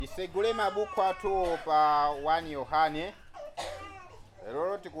Tisegule mabuku athu pa 1 Yohane.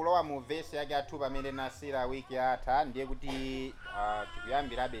 Lero tikulowa mu vesi yake athu pamene nasira wiki yatha, ndiye kuti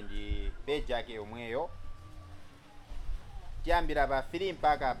tikuyambirabe ndi peji yake yomweyo. Tiyambira pa 3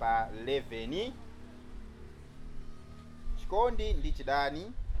 mpaka pa 11. Chikondi ndi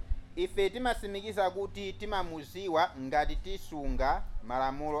chidani. Ife timasimikiza kuti timamuziwa ngati tisunga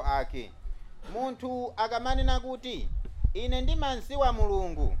malamulo ake. Munthu akamanena kuti ine ndimanziwa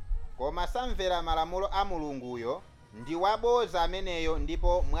Mulungu koma samvera malamulo a Mulunguyo, ndi waboza ameneyo,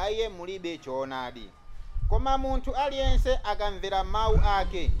 ndipo mwa iye mulibe choonadi. Koma munthu aliyense akamvera mawu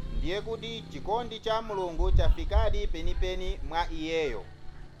ake, ndiye kuti chikondi cha Mulungu chafikadi penipeni mwa iyeyo.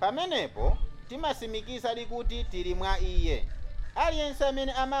 Pamenepo timasimikizadi kuti tili mwa iye. Aliyense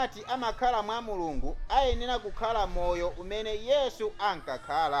amene amati amakhala mwa Mulungu ayenera kukhala moyo umene Yesu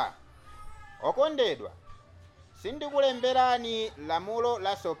ankakhala. Okondedwa, sindikulemberani lamulo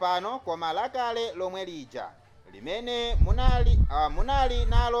latsopano koma lakale lomwe lija, limene munali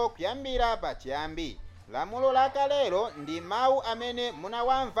nalo kuyambira pachiyambi. Lamulo lakalelo ndi mawu amene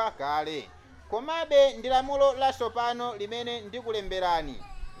munawamva kale, komabe ndi lamulo latsopano limene ndikulemberani.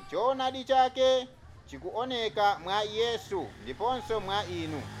 Choonadi chake chikuoneka mwa Yesu ndiponso mwa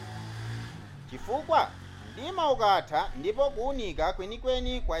inu. Chifukwa mdima ukatha ndipo kuwunika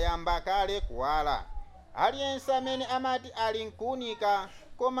kwenikweni kwayamba kale kuwala. Aliyense amene amati ali nkuwunika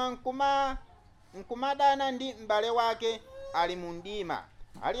koma nkumadana ndi m'bale wake ali mu mdima.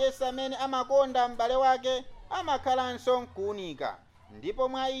 Aliyense amene amakonda m'bale wake amakhalanso nkuwunika, ndipo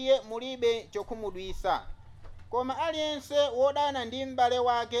mwa iye mulibe chokhumudwitsa. Koma aliyense wodana ndi m'bale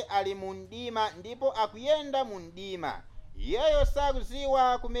wake ali mu mdima ndipo akuyenda mu mdima. Iyeyo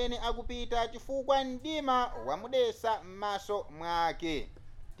sakudziwa kumene akupita chifukwa mdima wamudetsa m'maso mwake.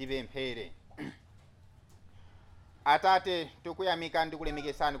 Tipemphere. Atate, tikuyamika ndi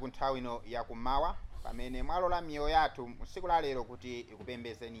kulemekesani ku nthawi ino yakummawa, pamene mwalola miyoyo yathu tsiku la lero kuti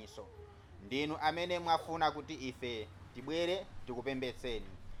ikupembedzeninso. Ndinu amene mwafuna kuti ife tibwere tikupembedzeni,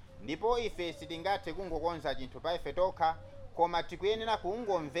 ndipo ife sitingathe kungokonza chinthu pa ife tokha, koma tikuyenera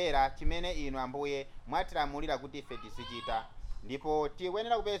kungomvera chimene inu Ambuye mwatilamulira kuti ife tizichita. Ndipo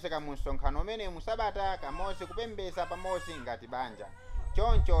tikuyenera kupezeka mu msonkhano umene mu Sabata kamodzi kupembedza pamodzi ngati banja.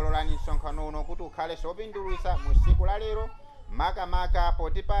 Choncho lolani msonkhano uno kuti ukhale wopindulitsa mu tsiku la lero, makamaka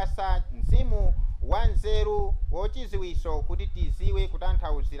potipasa mzimu wa nzeru wochiziwiso kuti tiziwe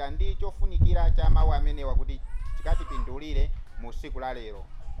kutanthauzira ndi chofunikira cha mawu amenewa kuti chikatipindulire mu tsiku la lero.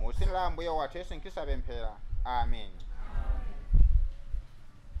 Mu dzina la Ambuye wathu Yesu Khristu apemphera. Amen.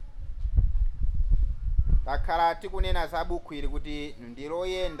 Takhala tikunena za buku ili kuti ndi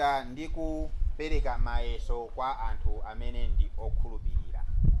loyenda ndi kupereka mayeso kwa anthu amene ndi okhulupirira.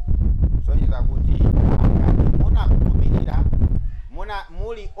 Sonjeza kuti ngati munakhulupirira,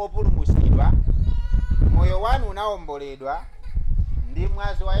 muli opulumutsidwa, moyo wanu unawomboledwa ndi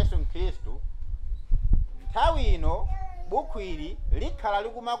mwazi wa Yesu Khristu, nthawi ino buku ili likhala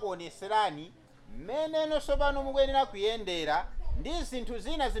likumakuoneserani mmene tsopano mukuyenera kuyendera ndi zinthu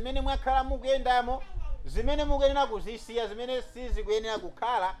zina zimene mwakhala mukuyendamo, zimene mukuyenera kuzisiya, zimene sizikuyenera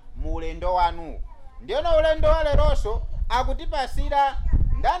kukhala mu ulendo wanu. Ndiyeno ulendo wa leronso akutipasira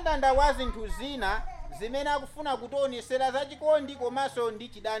ndandanda wa zinthu zina zimene akufuna kutionesera za chikondi komanso ndi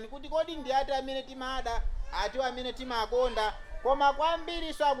chidani, kuti kodi ndi ati amene timada, ati amene timakonda, koma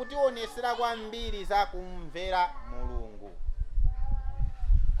kwambiriso akutionesera kwambiri za kumvera Mulungu.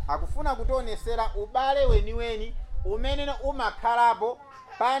 Akufuna kutionesera ubale weniweni umene umakhalapo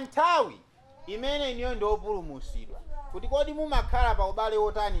pa nthawi imene iniyo ndi opulumutsidwa, kuti kodi mumakhala pa ubale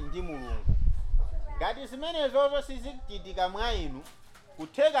wotani ndi Mulungu. Ngati zimenezozo sizichitika mwa inu,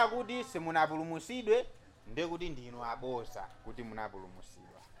 kutheka kuti simunapulumutsidwe, ndi kuti ndinu aboza kuti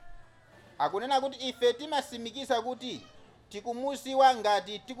munapulumutsidwa. Akunena kuti ife timasimikiza kuti tikumuziwa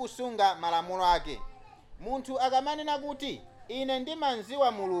ngati tikusunga malamulo ake. Munthu akamanena kuti ine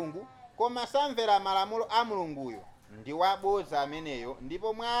ndimanziwa Mulungu koma samvera malamulo a Mulunguyo, ndi waboza ameneyo,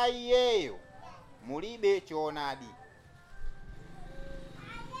 ndipo mwa iyeyo mulibe choonadi.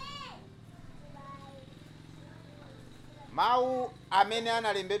 Mawu amene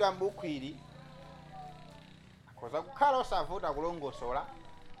analembedwa m'buku ili akhoza kukhala osavuta kulongosola,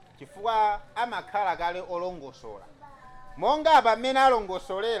 chifukwa amakhala kale olongosola. Monga pamene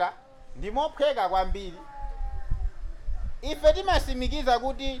alongosolera ndi mophweka kwambiri. Ife timasimikiza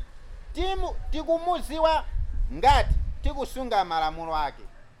kuti tikumuziwa ngati tikusunga malamulo ake.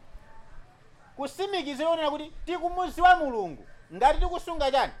 Kusimikizira kunena kuti tikumuziwa Mulungu ngati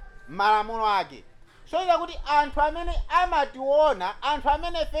tikusunga chani? Malamulo ake. Soiza kuti anthu amene amationa, anthu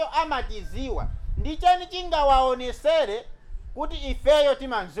amene feyo amatiziwa, ndi chani chingawaonesere kuti ifeyo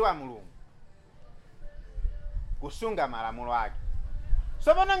timanziwa mulungu kusunga malamulo ake.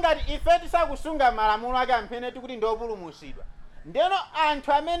 Sopano ngati ife tisakusunga malamulo ake amphene tikuti ndiopulumutsidwa, ndeno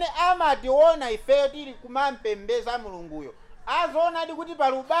anthu amene amationa ifeyo tili kumampembeza mulunguyo azoonadi kuti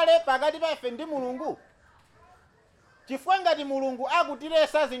pali ubale pakati pa ife ndi mulungu. Chifukwa ngati mulungu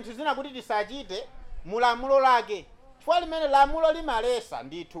akutilesa zinthu zina kuti tisachite mulamulo lake, chifukwa limene lamulo limalesa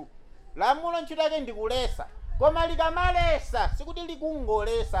ndithu, lamulo ntchito yake ndikulesa, koma likamalesa sikuti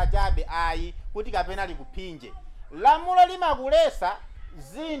likungolesa chabe ayi kuti kapena likuphinje. Lamulo limakulesa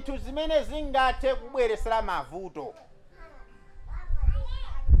zinthu zimene zingathe kubweresera mavuto,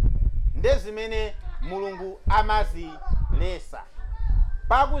 nde zimene mulungu amazilesa.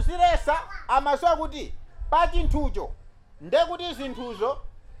 Pakuzilesa amaziwa kuti pa chinthucho nde kuti zinthuzo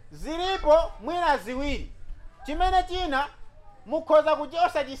zilipo mwina ziwiri, chimene china mukhoza kuti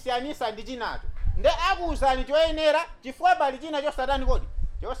osachisiyanisa ndi chinacho, nde akuwuzani choyenera chifukwa pali china chosatani kodi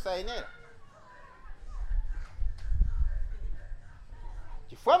chosayenera.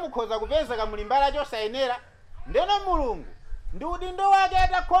 Chifukwa mukhoza kupeza kamulimbala chosayenera, ndeno mulungu ndi udindo wake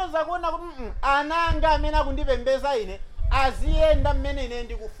atakhonza kuona kuti ananga amene akundipembeza ine aziyenda mmene ine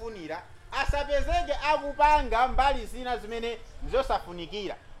ndikufunira, asapezeke akupanga mbali zina zimene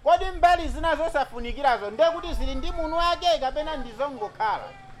zosafunikira. Kodi mbali zina zosafunikirazo nde kuti zili ndi munthu wake kapena ndizongokhala?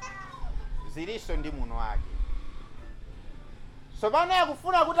 Zilinso ndi munthu wake. Sopano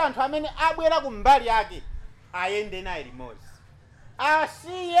akufuna kuti anthu amene abwera ku mbali yake ayende naye limodzi,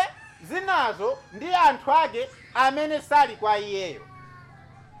 asiye zinazo ndi anthu ake amene sali kwa iyeyo.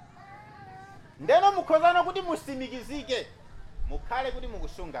 Ndeno mukhozana kuti musimikizike, mukhale kuti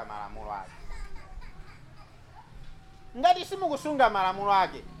mukusunga malamulo ake. Ngati simukusunga malamulo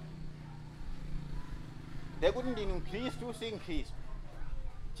ake, ndekuti ndinu Mkhristu si Mkhristu,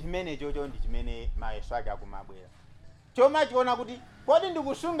 chimene chocho ndi chimene mayeso ake akumabwera. Choma chiona kuti kodi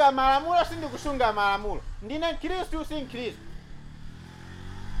ndikusunga malamulo si ndikusunga malamulo, ndine Mkhristu si Mkhristu.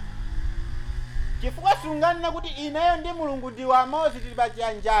 Chifukwa sunganena kuti ineyo ndi mulungu ndi wamodzi tili pa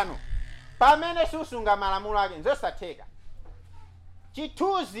chiyanjano pamene siusunga malamulo ake, nzosatheka.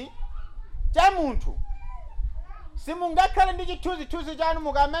 Chithunzi cha munthu simungakhale ndi chithunzi chanu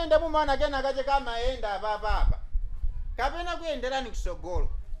mukamayenda mumaona kena kache kamayenda apapapa kapena kuyenderani kusogolo.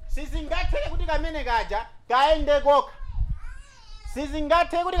 Sizingatheke kuti kamene kaja kaende kokha,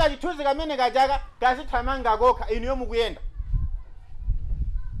 sizingatheke kuti kachithunzi kamene kajaka kazithamanga kokha inuyo mukuyenda,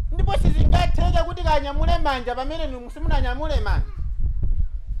 ndipo sizingatheke kuti kanyamule manja pamene simunanyamule manja.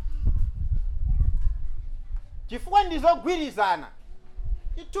 Chifukwa ndizogwirizana,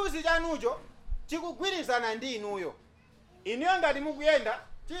 chithunzi chanucho chikugwirizana ndi inuyo. Inuyo ngati mukuyenda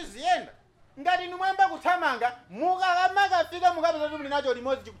chiziyenda, ngati inu mwamba kuthamanga mukamakafika mukapeza kuti muli nacho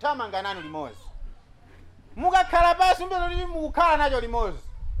limodzi chikuthamanga nanu limodzi, mukakhala pasi mpeza kuti mukukhala nacho limodzi.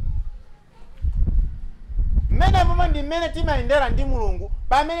 Mmene momwe ndi mmene timayendera ndi mulungu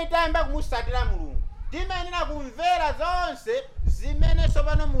pamene tayamba kumusatira mulungu, timayenera kumvera zonse zimene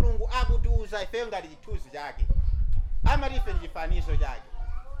sopano mulungu akutiuza ifeyo ngati chithunzi chake. Amati ife ndi chifanizo chake,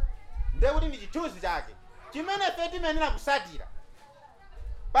 nde kuti ndi chithunzi chake chimene ife timayenera kusatira.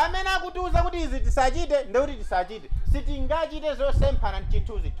 Pamene akutiuza kuti izi tisachite, nde kuti tisachite. Sitingachite zosemphana ndi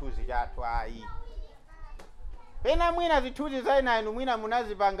chithunzi chathu ayi. Pena mwina zithunzi zaina inu mwina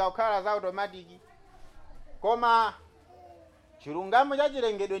munazipanga kukhala za automatiki, koma chilungamo cha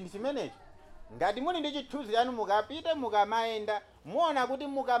chilengedwe ndi chimenecho. Ngati muli ndi chithunzi chanu mukapite mukamayenda, muona kuti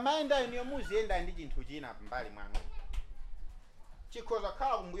mukamayenda inuyo muziyenda ndi chinthu china mbali mwanu. Chikhoza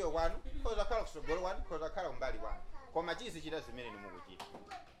khala kumbuyo kwanu, chikhoza khala kusogolo kwanu, chikhoza khala kumbali kwanu, koma chizichita zimene mukuchita.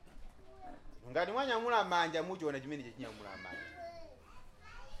 Ngati mwanyamula manja muchiona chimene chinyamula manja,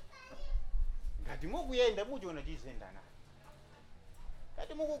 ngati mukuyenda muchiona chizenda nanu,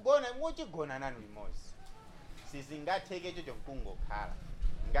 ngati mukugona muchigona nanu limodzi. Sizingatheke chocho mkungokhala,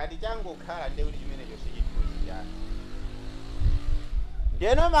 ngati changokhala nde kuti chimenecho si chithunzi chanu.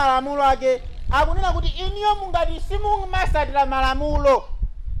 Ndeno malamulo ake akunena kuti inuyo mungati simumasatira malamulo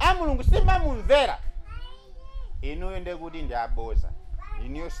a mulungu, simamumvera, inuyo nde kuti ndi aboza,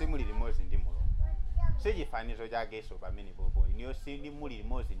 inuyo simuli limodzi ndi mulungu. Si chifanizo chakeso pamene popo, inuyo simuli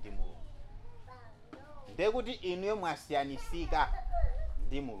limodzi ndi mulungu, nde kuti inuyo mwasiyanisika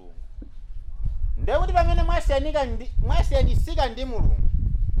ndi mulungu. Nde kuti pamene mwasiyanisika ndi mulungu,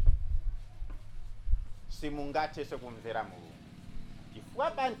 simungathenso kumvera mulungu.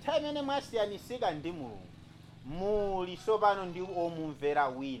 Chifukwa pa nthawi imene mwasiyanisika ndi mulungu, muli sopano ndi omumvera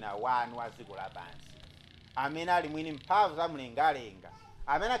wina wanu wa dziko lapansi, amene ali mwini mphamvu za mlengalenga,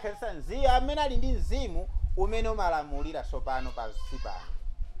 amene akhazikitsa nzeru, amene ali ndi mzimu umene umalamulira sopano pansi pano.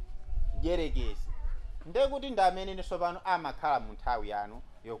 Mdierekezi ndekuti ndi amene tsopano amakhala mu nthawi yanu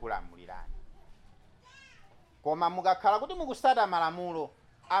yokulamulirani. Koma mukakhala kuti mukusata malamulo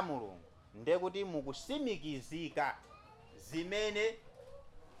a Mulungu ndekuti mukusimikizika zimene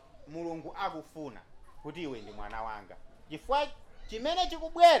Mulungu akufuna kuti iwe ndi mwana wanga. Chifukwa chimene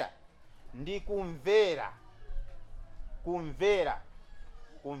chikubwera ndi kumvera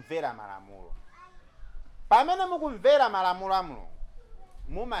malamulo. Pamene mukumvera malamulo a Mulungu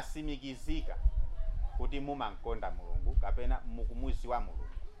mumasimikizika kuti mumankonda Mulungu kapena mukumuziwa Mulungu.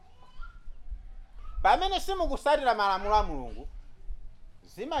 Pamene simukusatira malamulo a Mulungu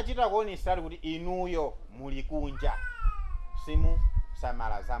zimachita kuonesa kuti inuyo muli kunja,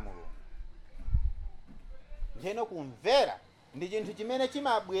 simusamala za Mulungu. Njeno kumvera ndi chinthu chimene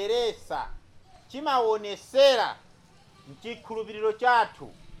chimabweresa, chimaonesera mchikhulupiriro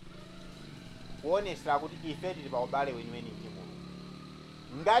chathu, kuonesera kuti ife tili pa ubale weniweni ndi Mulungu.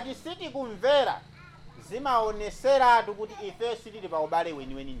 Ngati sitikumvera zimaoneseratu kuti ife sitili pa ubale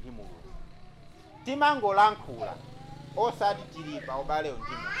weniweni ndi Mulungu. Timangolankhula osati tili pa ubale ndi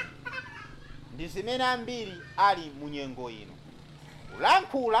Mulungu. Ndi zimene ambiri ali munyengo ino.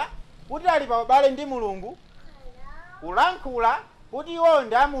 Kulankhula kuti ali pa ubale ndi Mulungu, kulankhula kuti iwo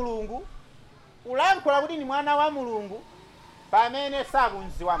ndi a Mulungu, kulankhula kuti ni mwana wa Mulungu, pamene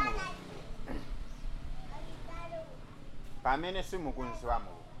sakunziwa Mulungu. Pamene simukunziwa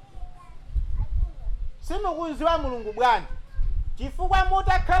Mulungu. Simukunziwa Mulungu bwanji? Chifukwa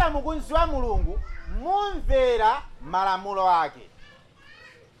mutakhala mukunziwa Mulungu mumvera malamulo ake.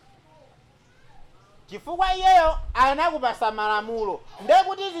 Chifukwa iyeyo anakupasa malamulo,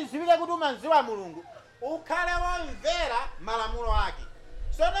 ndekuti ziziwike kuti umanziwa Mulungu ukhale womvera malamulo ake.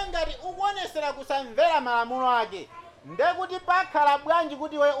 Sono ngati ukuonesera kusamvera malamulo ake ndekuti pakhala bwanji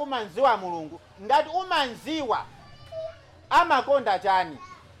kuti we umanziwa Mulungu? Ngati umanziwa amakonda chani?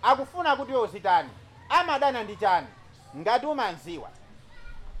 Akufuna kuti we uzitani? Amadana ndi chani ngati umanziwa?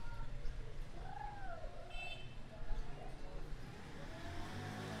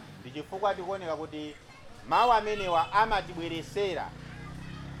 Ndi chifukwa tikuoneka kuti mawu amenewa amatibweresera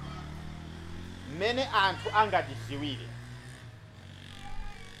mmene anthu angatiziwire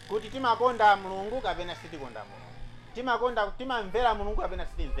kuti timakonda Mulungu kapena sitikonda Mulungu, timamvera Mulungu kapena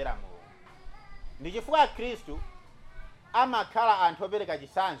sitimvera Mulungu. Ndi chifukwa Khristu amakhala anthu opereka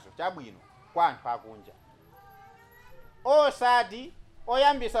chitsanzo chabwino kwa anthu akunja, osati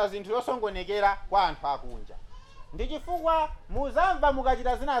oyambisa zinthu zosongonekera kwa anthu akunja. Ndi chifukwa muzamva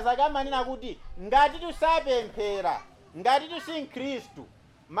mukachita zina zake amanena kuti ngati tusapemphera, ngati tusi Khristu,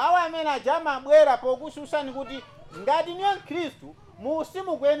 mawu amene aja amabwera pokususani kuti ngati niyo Khristu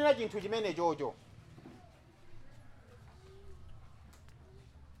musimukuyenera chinthu chimene chocho.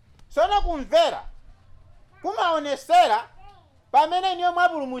 Sono kumvera kumaonesera pamene niyo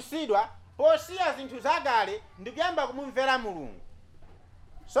mwapulumutsidwa posiya zinthu zakale ndi kuyamba kumumvera Mulungu.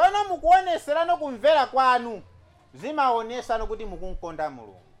 Sono mukuoneserano kumvera kwanu zimaonesano kuti mukunkonda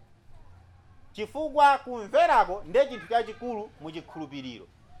Mulungu. Chifukwa kumverako ndiye chinthu chachikulu muchikhulupiriro.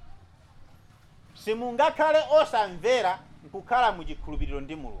 Simungakhale osamvera nkukhala muchikhulupiriro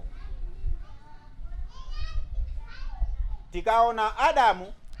ndi Mulungu. Tikaona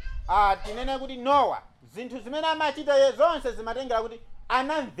Adamu, tinene kuti Nowa, zinthu zimene amachita zonse zimatengera kuti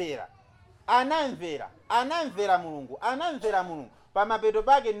anamvera Mulungu. Pamapeto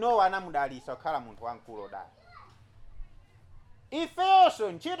pake Nowa anamudalitsa kukhala munthu wamkulu odala.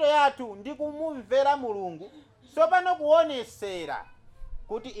 Ifeyonso ntchito yathu ndi kumumvera Mulungu, sopano kuonesera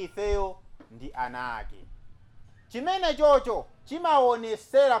kuti ifeyo ndi ana ake. Chimene chocho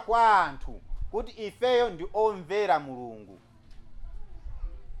chimaonesera kwa anthu kuti ifeyo ndi omvera Mulungu.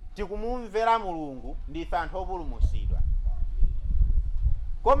 Tikumumvera Mulungu ndife anthu opulumutsidwa.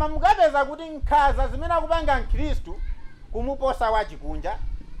 Koma mukapeza kuti nkhanza zimene akupanga Mkhristu kumuposa wachikunja,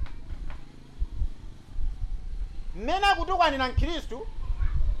 mmene akutukwanira Mkhristu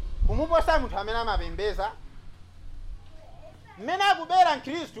kumuposa munthu amene amapembeza, mmene akubera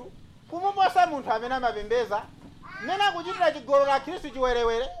Mkhristu kumuposa munthu amene amapembeza, mmene akuchitira chigololo la Khristu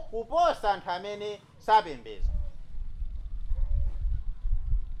chiwerewere kuposa anthu amene sapembeza.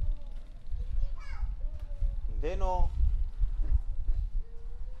 Ndeno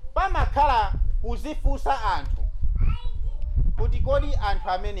pamakhala kuzifunsa anthu kuti kodi anthu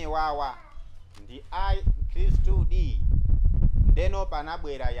amene wawa ndi a Khristu di? Ndeno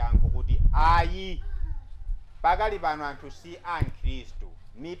panabwera yankho kuti ayi, pakali pano anthu si a Khristu.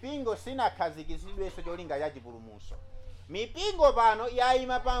 Mipingo sinakhazikitsidwenso cholinga cha chipulumutso. Mipingo pano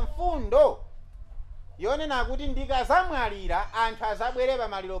yayima pa mfundo yonena kuti ndikazamwalira anthu azabwere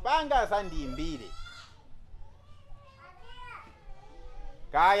pamaliro panga azandiyimbire.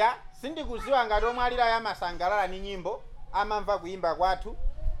 Kaya sindikuziwa ngati omwalira yamasangalala ni nyimbo amamva kuimba kwathu,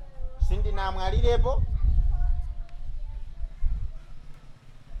 sindinamwalirepo.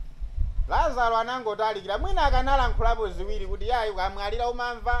 Lazaro anangotalikira, mwina akanalankhulapo ziwiri kuti yayi ukamwalira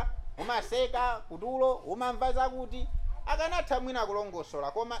umamva, umaseka kutulo, umamva zakuti, akanatha mwina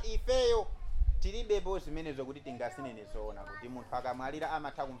kulongosola. Koma ifeyo tilibepo zimenezo kuti tingasinene zoona kuti munthu akamwalira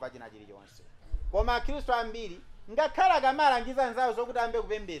amatha kumva china chilichonse. Koma Khristu ambiri ngakhala akamalangiza nzawo zokuti ambe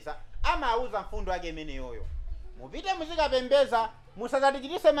kupembeza, amauza mfundo yake imeneyoyo, mupite muzikapembeza,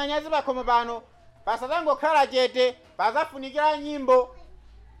 musadzatichitise manyazi pakhomo pano, pasadzangokhala chete, pazafunikira nyimbo.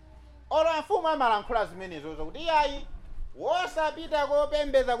 Olo mfumu amalankhula zimenezo zokuti yayi wosapita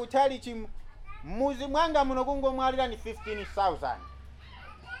kopembeza kuchali chimu muzi mwanga muno kungomwalira ni 15,000.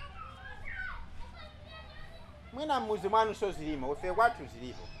 Mwina muzi mwanu so zilimo, ufe kwathu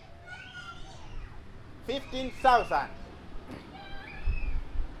zilipo 15,000.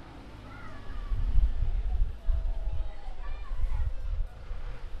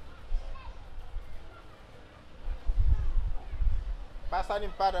 Pasani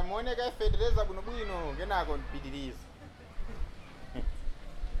mpata muoneka ifetereza bwinobwino kenako mpitiriza.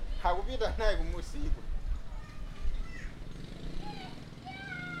 Hakupita naye kumusiku.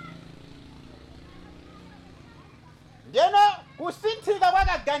 Ndeno kusinthika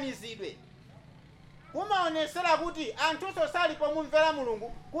kwakaganizidwe kumaonesera kuti anthu sali pomumvera Mulungu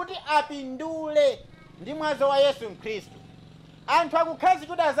kuti apindule ndi mwazo wa Yesu Khristu. Anthu akukhazi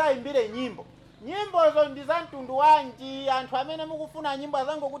kuti azayimbire nyimbo. Nyimbozo ndi za mtundu wanji? Anthu amene mukufuna nyimbo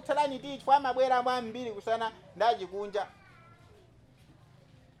azangokutherani tichwa amabwera mwambiri kusana ndachikunja.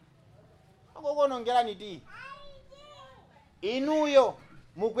 Akokonongerani ti. Inuyo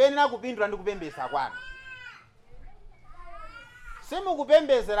mukuyenera kupindula ndi kupembeza kwanu.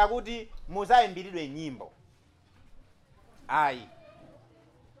 Simukupembezera kuti muzayimbiridwe nyimbo. Ayi.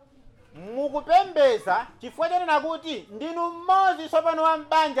 Mukupembeza chifukwa chanena kuti ndinu mmodzi tsopano wa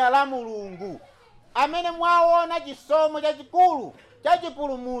m'banja la Mulungu amene mwaona chisomo chachikulu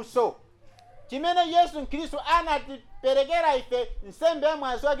chachipulumutso chimene Yesu Khristu anatiperekera ife nsembe ya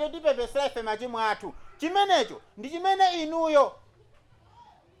mwazi wake kutipepesera ife machimo athu. Chimenecho ndi chimene inuyo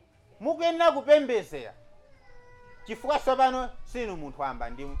mukuyenera kupembezera chifukwa tsopano sinu munthu wamba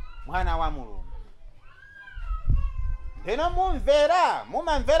ndi mwana wa Mulungu. Ndeno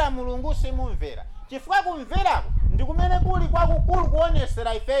mumamvera Mulungu simumvera. Chifukwa kumverako ndi kumene kuli kwakukulu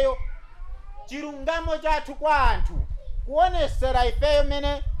kuonesera ifeyo chilungamo chathu kwa anthu, kuonesera ifeyo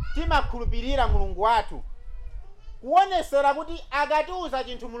mene timakhulupirira Mulungu wathu, kuonesera kuti akatiuza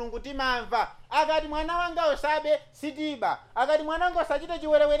chinthu Mulungu timamva, akati mwana wanga osabe sitiba, akati mwana wanga osachite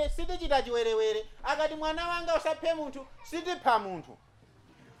chiwerewere sitichita chiwerewere, akati mwana wanga osaphe munthu sitipha munthu.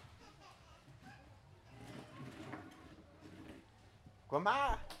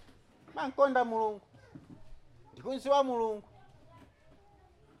 Koma mankonda Mulungu, ndikunziwa Mulungu,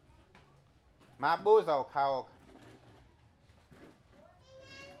 maboza okhaokha,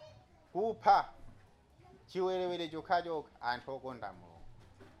 kupha chiwerewere chokhachoka, anthu okonda Mulungu.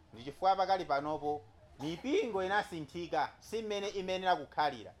 Ndi chifukwa pakali panopo mipingo inasinthika simene imenera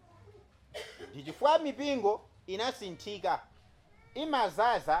kukhalira. Ndi chifukwa mipingo inasinthika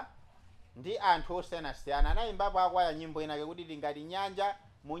imazaza ndi anthu osiyanasiyana. Anayimbapo akwaya nyimbo inake kuti tingati nyanja,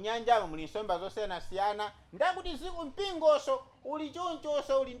 mu nyanjamo muli nsomba zosiyanasiyana, ndakuti ziku mpingoso uli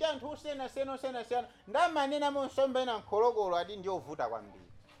chonchonso uli ndi anthu osiyanasiyana, ndamanenamo nsomba ina nkholokolo ati ndiovuta kwambiri.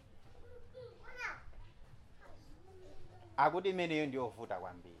 Akuti imeneyo ndiovuta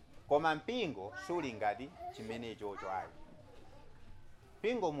kwambiri. Koma mpingo suli ngati chimenechocho ayi.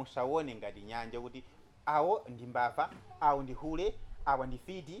 Mpingo musawone ngati nyanja kuti awo ndi mbava, awo ndi hule, awo ndi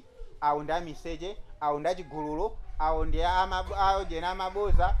fiti, awo ndi amiseche, awo ndi achigululo, awo ndi jena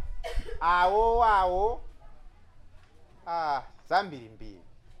amaboza, awo zambirimbiri.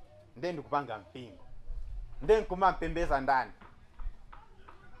 Nde ndikupanga mpingo. Nde nkumampembeza ndani?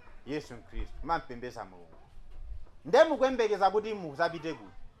 Yesu Khristu, mampembeza Mulungu. Nde mukuyembekeza kuti muzapite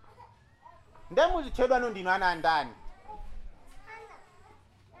kuti? Nde muzitchedwano ndinu ana ndani?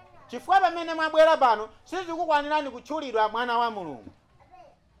 Chifukwa pamene mwabwera pano sizikukwanirani kutchulidwa mwana wa Mulungu.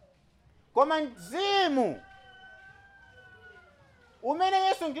 Koma mzimu umene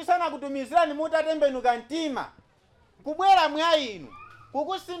Yesu Khristu anakutumizirani mutatembenuka mtima kubwera mwa inu,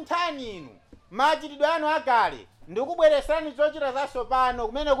 kukusinthani inu machitidwe anu akale ndi kubwereserani zochita zatsopano,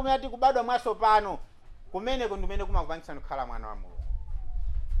 kumene kumati kubadwa mwatsopano, kumeneko ndimene kumakupangitsani kukhala mwana wa Mulungu.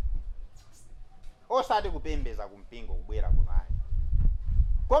 Osati kupembeza kumpingo kubwera kuno ayi.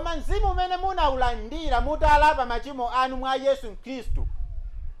 Koma mzimu umene munaulandira mutalapa machimo anu mwa Yesu Khristu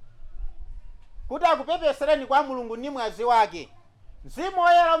kuti akupepesereni kwa Mulungu ndi mwazi wake, mzimu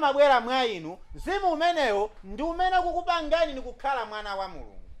woyera umabwera mwa inu. Mzimu umenewo ndi umene kukupangani ni kukhala mwana wa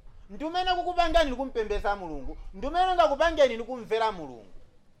Mulungu, ndi umene kukupangani ni kumpembeza Mulungu, ndi umene ngakupangeni ni kumvera Mulungu.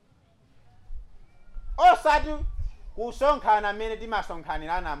 Osati kusonkhana amene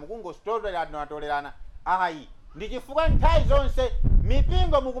timasonkhaniranamu kungotolerana ayi. Ndi chifukwa nthawi zonse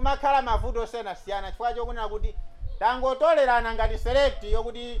mipingo mukumakhala mavuto osiyanasiyana chifukwa chokunena kuti tangotolerana ngati select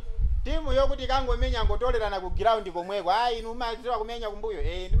yokuti timu yokuti kangomenya ngotolerana ku ground komweko. Inu maziwa kumenya kumbuyo,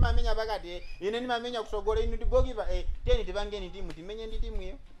 ndimamenya pakati, ine ndimamenya kusogolo, inu ndi goalkeeper, teni tipangeni timu timenye ndi timu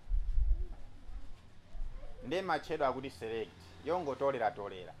iyo. Ndi matchedwa akuti select,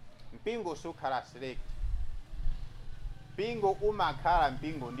 yongotolera. Mpingo sukhala select. Mpingo umakhala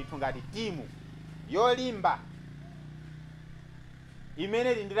mpingo ndithu ngati timu yolimba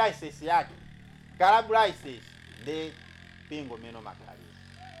imene ndi license yake, club license, ndi mpingo meno makhalira.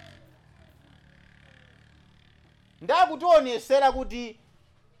 Ndakutionesera kuti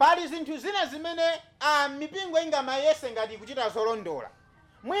pali zinthu zina zimene mipingo ingamayese ngati kuchita zolondola.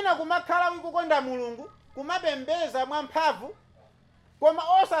 Mwina kumakhala wikukonda Mulungu, kumapembeza mwamphamvu, koma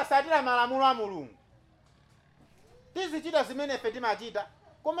osasatira malamulo a Mulungu. Tizichita zimene ife timachita,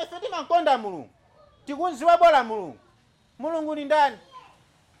 koma ife timakonda Mulungu, tikunziwa bwala Mulungu. Mulungu ni ndani?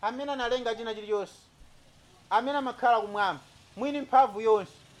 Amene analenga china chilichonse, amene amakhala kumwamba, mwini mphamvu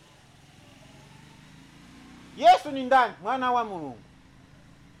yonse. Yesu ni ndani? Mwana wa Mulungu,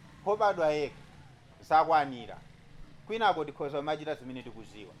 pobadwa yekha, zakwanira. Kwinako tikhoza machita zimene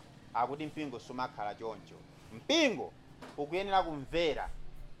tikuziwa. Akuti mpingo sumakhala choncho. Mpingo ukuyenera kumvera.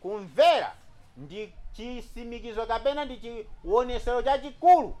 Kumvera ndi chisimikizo kapena ndi chiwonesero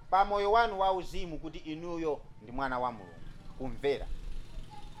chachikulu pa moyo wanu wauzimu kuti inuyo ndi mwana wa Mulungu. Kumvera.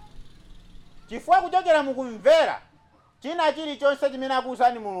 Chifukwa kuchokera mukumvera, china chilichonse chimene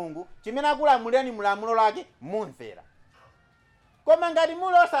akuwuzani Mulungu, chimene akulamulirani mulamulo lake, mumvera. Koma ngati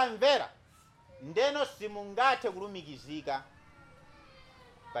muli osamvera, ndeno simungathe kulumikizika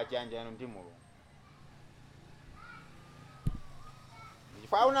pa chiyanjano ndi Mulungu.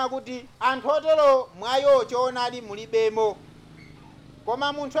 Ndifauna kuti anthu otero mwayo choonadi mulibemo.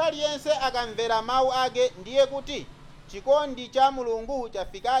 Koma munthu aliyense akamvera mawu ake, ndiye kuti chikondi cha Mulungu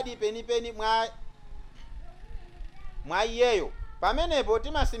chafikadi penipeni mwa iyeyo. Pamenepo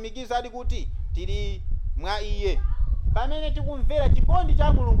timasimikizadi kuti tili mwa iye. Pamene tikumvera, chikondi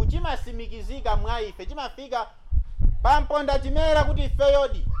cha Mulungu chimasimikizika mwa ife, chimafika pamponda chimera kuti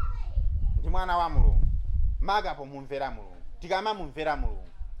ifeyodi ndi mwana wa Mulungu. Magapo mumvera Mulungu. Tikamamumvera Mulungu,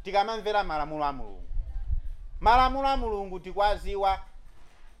 tikamamvera malamulo a Mulungu. Malamulo a Mulungu tikwaziwa.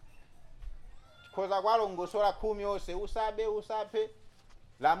 Tikhoza kwalongosola 10 onse, usabe, usaphe.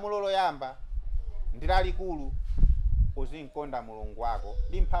 Lamulo loyamba ndi lalikulu, uzinkonda Mulungu wako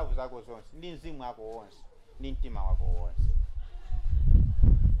ndi mphamvu zako zonse, ndi mzimu wako wonse, ndi mtima wako wonse.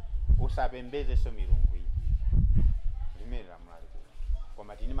 Usapembezenso milungu iyi. Limene lamulo lalikulu.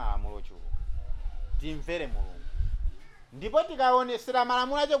 Koma tini malamulo chuluka. Timvere Mulungu. Ndipo tikaonesera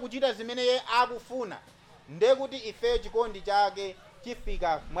malamulo ake kuchita zimene ye akufuna, ndiye kuti ife chikondi chake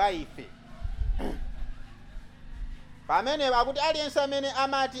chifika mwa ife. Pamene akuti aliyense amene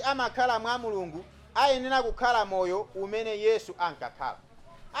amati amakhala mwa Mulungu ayenera kukhala moyo umene Yesu ankakhala.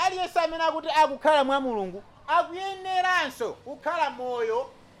 Aliyense amene akuti akukhala mwa Mulungu akuyeneranso kukhala moyo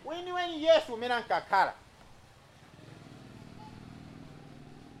weniweni Yesu umene ankakhala.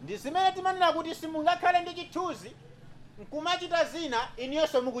 Ndi zimene timanena kuti simungakhale ndi chithunzi nkumachita zina,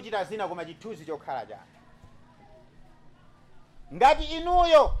 inuyonso mukuchita zina, koma chithunzi chokhala chanu. Ngati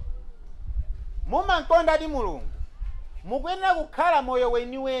inuyo mumankonda ndi Mulungu, mukuyenera kukhala moyo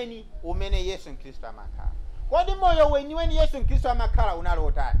weniweni umene Yesu Khristu amakhala. Kodi moyo weniweni Yesu Khristu amakhala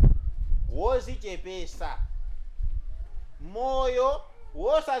unalotani? Wozichepesa, moyo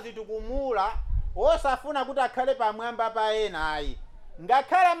wosazitukumula, wosafuna kuti akhale pamwamba pa ena ayi.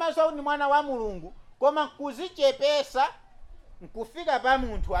 Ngakhala maso ni mwana wa Mulungu, koma kuzichepesa nkufika pa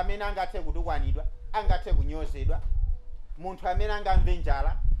munthu amene angathe kutukwanidwa, angathe kunyozedwa, munthu amene angamve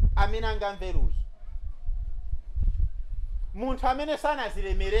njala, amene angamve ludzu, munthu amene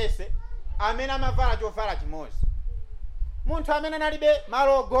sanazilemerese, amene amavala chovala chimodzi, munthu amene analibe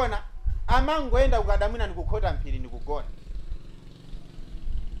malo ogona, amangoenda kukadamwina ndikukhota mphiri ndikugona.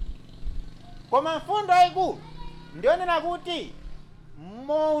 Koma mfundo yayikulu ndionena kuti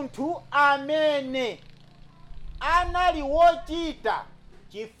munthu amene anali wochita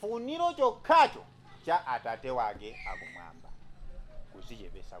chifuniro chokhacho cha Atate wake akumwamba,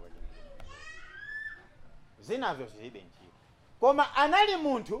 kuzichepesa kwake, zinazo zilibe ntchito. Koma anali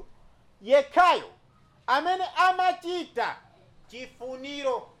munthu yekhayo amene amachita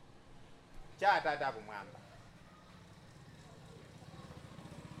chifuniro cha Atate akumwamba.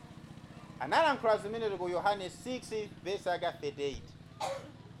 analankhula zimenezi ku Yohane 6 verse yake 38.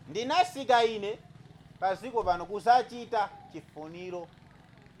 Ndinasika ine paziko pano kusachita chifuniro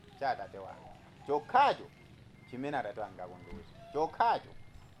cha Atate wanga, chokhacho chimene Atate wanga akundiuza, chokhacho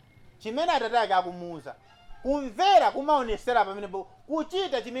chimene Atate wake akumuuza. Kumvera kumaonesera pamenepo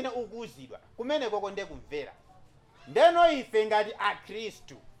kuchita chimene ukuuzidwa, kumene koko ndiye kumvera. Ndeno ife ngati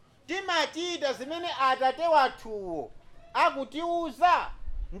akhristu timachita zimene Atate wathuwo akutiuza.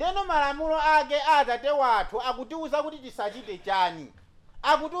 Ndeno malamulo ake Atate wathu akutiuza kuti tisachite chani,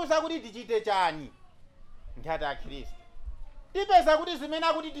 akutiuza kuti tichite chani. Ngati akhristu tipeza kuti zimene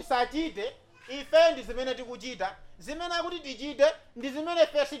akuti tisachite ife ndi zimene tikuchita, zimene akuti tichite ndi zimene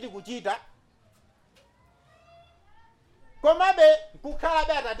ife sitikuchita. Komabe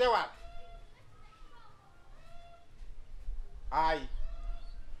kukhalabe Atate wathu ayi.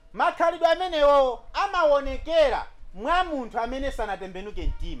 Makhalidwe amenewo amaonekera mwa munthu amene sanatembenuke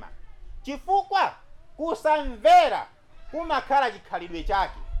mtima, chifukwa kusamvera kumakhala chikhalidwe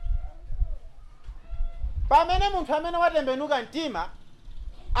chake. Pamene munthu amene watembenuka mtima,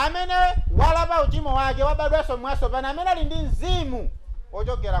 amene walapa uchimo wake, wabadwanso mwatsopano, amene ali ndi mzimu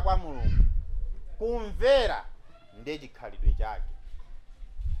ochokera kwa Mulungu, kumvera ndiye chikhalidwe chake.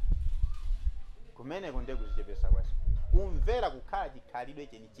 Kumeneko ndiye kuzichepesa kwake. Kumvera kukhala chikhalidwe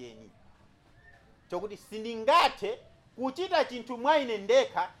chenicheni chokuti sindingathe kuchita chinthu mwa ine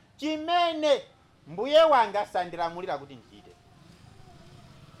ndekha chimene mbuye wanga sandilamulira kuti ndichite.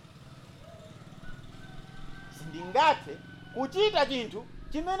 Sindingathe kuchita chinthu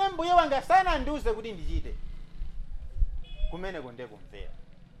chimene mbuye wanga sanandiuze kuti ndichite. Kumeneko ndiye kumvera.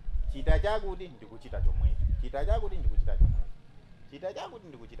 Chita chakuti ndikuchita chomwecho, chita chakuti ndikuchita chomwecho, chita chakuti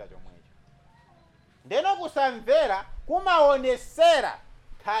ndikuchita chomwecho. Ndeno kusamvera kumaonesera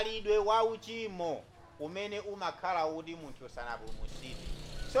khalidwe wa uchimo umene umakhala kuti munthu sanapulumutsidwe.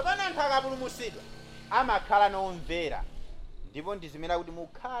 Tsopano anthu akapulumutsidwa amakhala nomvera, ndipo ndizimene kuti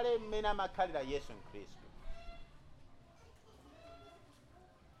mukhale mmene amakhalira Yesu Khristu.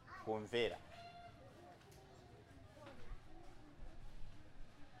 Kumvera.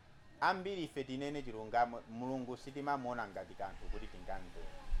 Ambiri ife tinene chilungamo Mulungu sitimamuona ngati kanthu kuti tingamvera.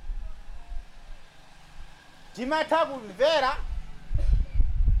 Timatha kumvera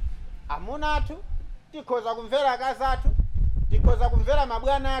amuna athu, tikhoza kumvera akazi athu, tikhoza kumvera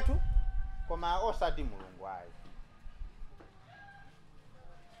mabwana athu, koma osati Mulungu ayi.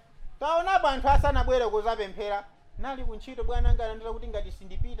 Taonapo anthu asanabwere kuzapemphera, nali kuntchito bwana anga anandira kuti ngati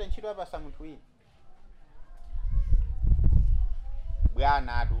sindipita ntchito apasa munthu wina.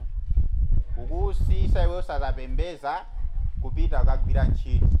 Bwana atu kukusisa iwe usazapembeza kupita ukagwira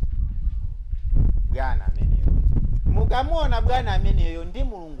ntchito. Bwana ameneyo mukamuona bwana ameneyo ndi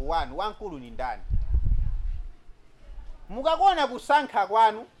Mulungu wanu wankulu ni ndani. Mukakuona kusankha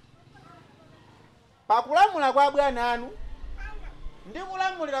kwanu pakulamula kwa bwana anu ndi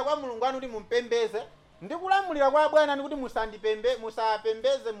kulamulira kwa Mulungu wanu kuti mumpembeze, ndi kulamulira kwa bwana anu kuti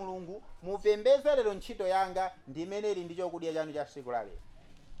musapembeze Mulungu, mupembeze lero ntchito yanga ndimene ili ndi chokudya chanu cha tsiku la lero.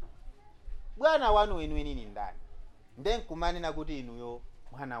 Bwana wanu weniweni ni ndani? Ndiye nkumanena kuti inuyo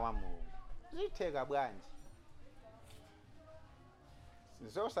mwana wa Mulungu. Zitheka bwanji?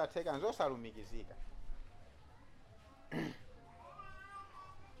 Zosatheka, zosalumikizika.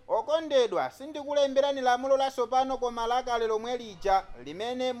 Okondedwa, sindikulemberani lamulo latsopano koma lakale lomwe lija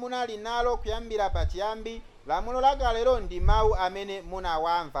limene munali nalo kuyambira pachiyambi. Lamulo lakalelo ndi mawu amene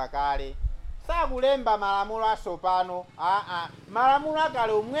munawamva kale. Sakulemba malamulo atsopano, malamulo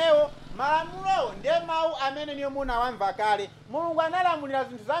akale omwewo. Malamulo ndiye mawu amene niyo munawamva kale. Mulungu analamulira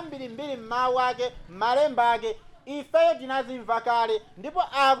zinthu zambirimbiri m'mawu ake, m'malemba ake, ifeyo tinazimva kale, ndipo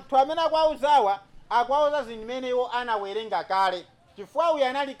anthu amene akuwauzawa akuwauza zinthu zimene iwo anawerenga kale. Chifukwa uyu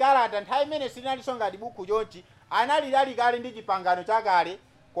anali kalata nthawi imene silinalinso ngati buku chonchi, anali kale ndi chipangano chakale,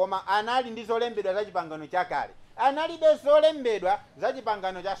 koma anali ndi zolembedwa za chipangano chakale, analibe zolembedwa za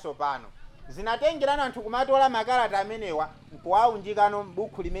chipangano chatsopano. Zinatengerana anthu kumatola makalata amenewa nkuwaunjikano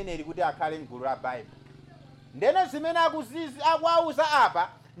m'buku limeneli kuti akhale m'gulu la Bible. Ndeno zimene akuwauza apa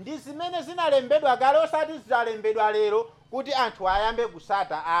ndi zimene zinalembedwa kale, osati zalembedwa lero kuti anthu ayambe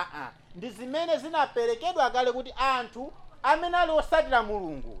kusata. Ndi zimene zinaperekedwa kale kuti anthu amene ali osatira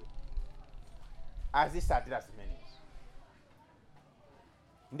Mulungu azisatira zimenezi.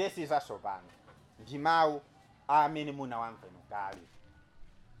 Ndesi zatsopano ndi mawu amene munawamva kale.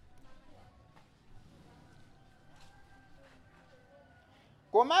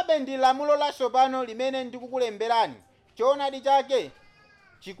 Komabe ndi lamulo latsopano limene ndikukulemberani, choonadi chake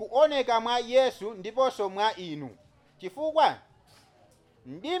chikuoneka mwa Yesu ndiponso mwa inu, chifukwa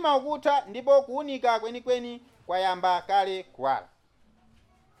mdima ukutha ndipo kuwunika kwenikweni kwayamba kale kuwala.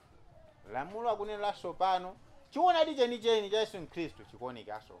 lamulo akunena tsopano choonadi chenicheni cha Yesu Khristu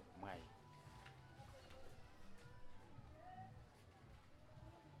chikuonekanso mwa inu.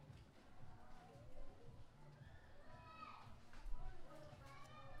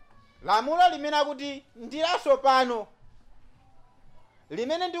 Lamulo limene akuti ndi latsopano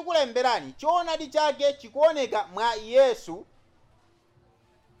limene ndikulemberani choonadi chake chikuoneka mwa Yesu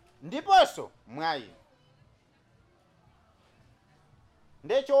ndiponso mwa inu.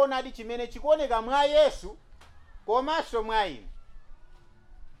 Nde choonadi chimene chikuoneka mwa Yesu komanso mwa inu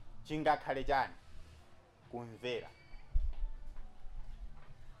chingakhale chani? Kumvera.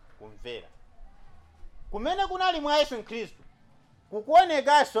 Kumene kunali mwa Yesu Khristu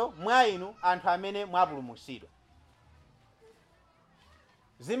kukuonekanso mwa inu anthu amene mwapulumutsidwa.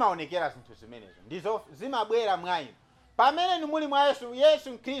 Zimaonekera zinthu zimenezo ndizo zimabwera mwa inu pamene muli mwa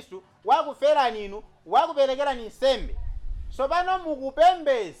Yesu Khristu wakuferani inu, wakuperekerani nsembe. Tsopano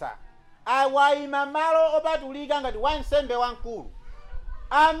mukupembedza awayima malo opatulika ngati wansembe wamkulu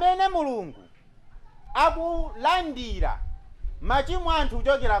amene Mulungu akulandira machimo anthu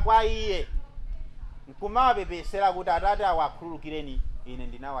kuchokera kwa iye, nkumawapepesera kuti Atate awakhululukireni, ine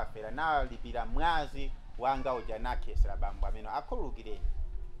ndinawafera nawalipira mwazi wanga uja nakhesera bambo amene akhululukireni.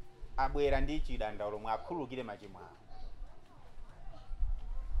 Abwera ndi chidandaulo mwakhululukire machimo awo.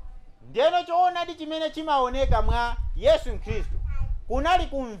 Ndiyeno choonadi chimene chimaoneka mwa Yesu Khristu kunali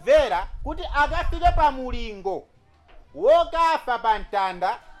kumvera kuti akafike pa mulingo wokafa pa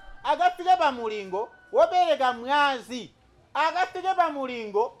mtanda, akafike pa mulingo wopereka mwazi, akafike pa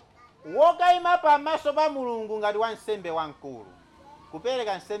mulingo wokayima pamaso pa Mulungu ngati wansembe wamkulu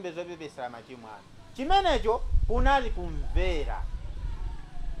kupereka nsembe zopepesera machimo anu. Chimenecho kunali kumvera.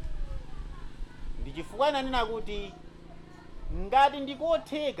 Ndi chifukwa nanena kuti ngati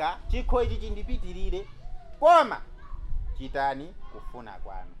ndikotheka chikho ichi chindipitirire, koma chitani kufuna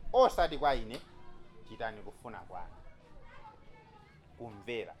kwanu, osati kwa ine, chitani kufuna kwanu.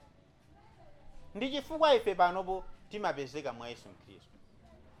 Kumvera. Ndi chifukwa ife panopo timapezeka mwa Yesu Khristu,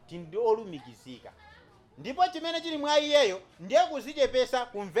 tindi olumikizika, ndipo chimene chili mwa iyeyo ndiye kuzichepesa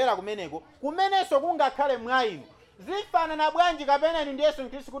kumvera kumeneko kumenenso kungakhale mwa inu. Zifanana bwanji kapena inu ndi Yesu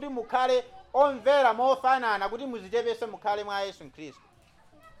Khristu kuti mukhale omvera mofanana, kuti muzichepese mukhale mwa Yesu Khristu?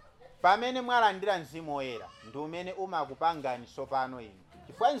 Pamene mwalandira Mzimu Woyera ndi umene umakupangani tsopano inu,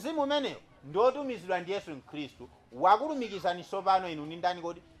 chifukwa mzimu umeneyo ndi otumizidwa ndi Yesu Khristu, wakulumikizani tsopano inu ndi ndani?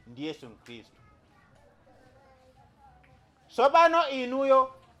 Kodi ndi Yesu Khristu. Tsopano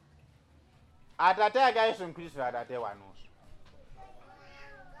inuyo Atate ake Yesu Khristu Atate wanunso.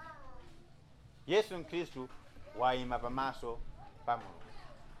 Yesu Khristu wayima pamaso pa Mulungu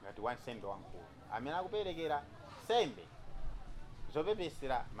ngati wansembe wamkulu amene akuperekera nsembe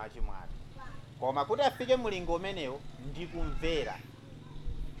zopepesera machimo ake. Koma kuti afike mulingo umenewo ndi kumvera.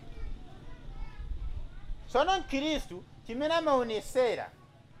 Tsono Mkhristu chimene amaonesera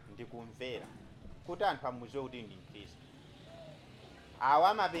ndi kumvera, kuti anthu amuziwe kuti ndi Mkhristu. Awa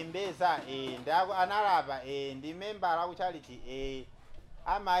amapembeza ndi analapa ndi membala ku charity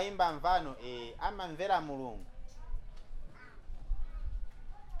amayimba mvano amamvera Mulungu.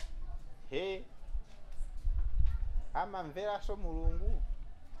 Amamveranso Mulungu.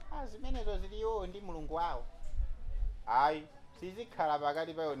 Zimenezo ziliyo ndi Mulungu wawo. Ayi, sizikhala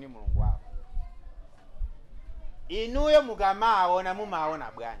pakati payo ndi Mulungu wawo. Inuyo mukamaona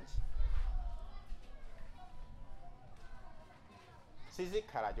mumaona bwanji?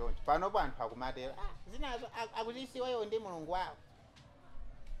 Sizikhala choncho. Panopo anthu akumatera zinazo akuzisiwayo ndi Mulungu wawo,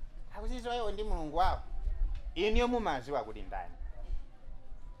 akuzisiwayo ndi Mulungu wawo. Inuyo mumaziwa kuti ndani?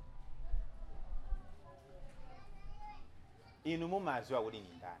 Inu mumaziwa kuti ni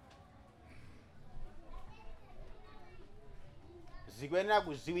ndani? Zikuyenera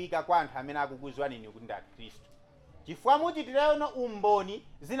kuziwika kwa anthu amene akukuziwa nini kuti ndi Khristu, chifukwa muchitireyo umboni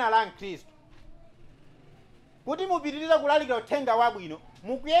zina la Khristu. Kuti mupitirize kulalikira uthenga wabwino,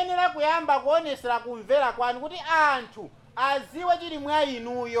 mukuyenera kuyamba kuonesera kumvera kwanu kuti anthu aziwe chili mwa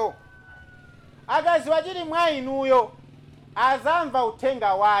inuyo. Akaziwa chili mwa inuyo azamva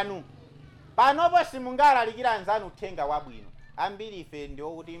uthenga wanu. Panopo simungalalikira anzanu uthenga wabwino. Ambiri ife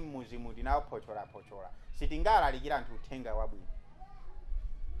ndiwo kuti mmuzimu tinawo phochola sitingalalikira anthu uthenga wabwino.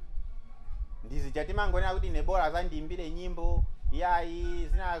 Ndizija timangonera kuti nebola zandiimbire nyimbo yayi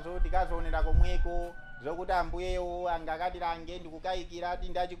zinazo tikazoonera komweko zokuti ambuyewo angakatilange ndikukayikira ati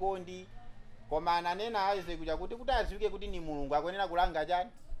ndachikondi. Koma ananena aize kuja kuti aziwike kuti ni Mulungu akuyenera kulanga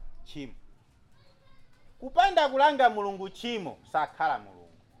chani? Tchimo. Kupanda kulanga Mulungu tchimo sakhala Mulungu.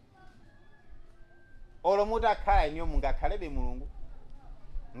 Olo mutakhala iniyo mungakhalebe Mulungu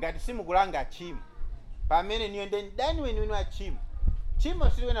ngati simukulanga tchimo, pamene niyo ndi ndani wenu wa tchimo. tchimo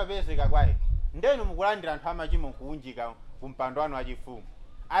siliwena kupezeka kwaye ndenu mukulandira anthu amachimo kuunjika kumpando wanu wachifumu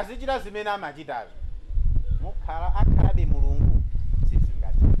azichita zimene amachitazo akhalabe mulungu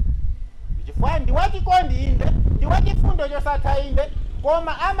sizingati chifukwa ndi wachikondi inde ndi wachifundo chosatha inde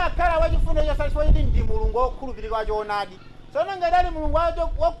koma amakhala wachifundo chosatha kuti ndi mulungu wokhulupirika wachoonadi. Tsono ngati ali mulungu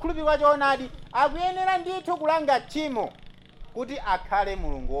wokhulupirika wachoonadi akuyenera ndithu kulanga tchimo kuti akhale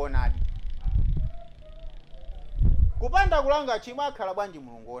mulungu woonadi. Kupanda kulanga tchimo akhala bwanji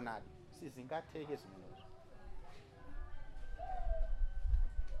mulungu woonadi? Sizingatheke zimenezo.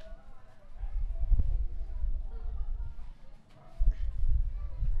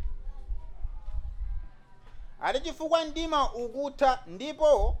 Ali chifukwa mdima ukutha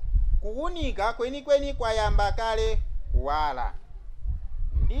ndipo kuwunika kwenikweni kwayamba kale kuwala.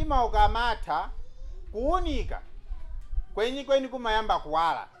 Mdima ukamatha kuwunika kwenikweni kumayamba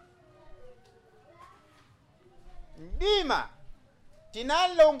kuwala. Mdima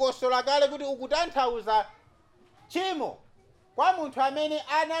tinalongosola kale kuti ukutanthauza tchimo kwa munthu amene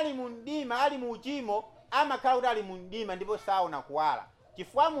anali mu mdima ali mu uchimo amakhala kuti ali mu mdima ndipo saona kuwala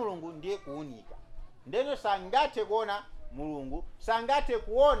chifukwa mulungu ndiye kuwunika. Ndeno sangathe kuona mulungu, sangathe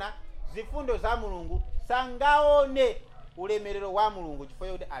kuona zifundo za mulungu, sangaone ulemerero wa mulungu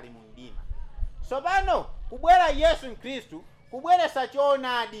chifukwa kuti ali mu mdima. Tsopano kubwera Yesu Khristu kubweretsa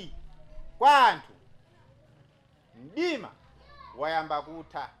choonadi kwa anthu, mdima wayamba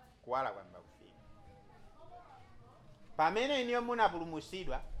kutha kuwala kwayamba kufika. Pamene iniyo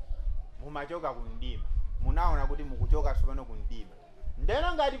munapulumutsidwa mumachoka ku mdima, munaona kuti mukuchoka tsopano ku mdima.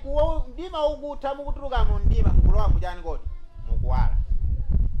 Ndeno ngati mdima ukutha mukutuluka mu mdima mukulowa muchani kodi? Mukuwala.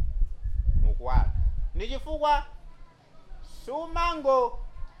 Ndi chifukwa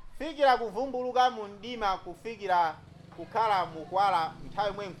sumangofikira kuvumbuluka mu mdima kufikira kukhala mukuwala nthawi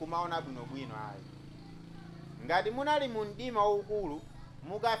imwe nkumaona bwinobwino ayi. Ngati munali mu mdima waukulu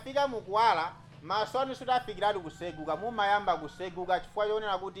mukafika mukuwala maso anu sutafikiratu kuseguka, mumayamba kuseguka chifukwa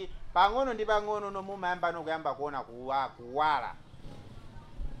chonena kuti pang'ono ndi pang'ono no mumayamba nokuyamba kuona kuwala.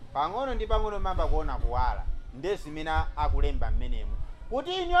 Pang'ono ndi pang'ono mumayamba kuona kuwala. Ndiye zimene akulemba mmenemu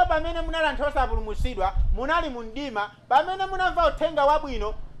kuti iniyo pamene munali anthu osapulumutsidwa munali mu mdima, pamene munamva uthenga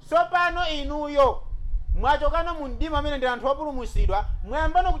wabwino tsopano inuyo mwachokano mu mdima amene ndi anthu opulumutsidwa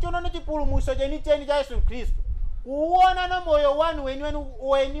mwayambano kuchionano chipulumutso chenicheni cha Yesu Khristu, kuwonano moyo wanu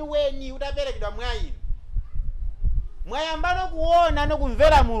weni utaperekedwa mwa inu. Mwayambano kuona no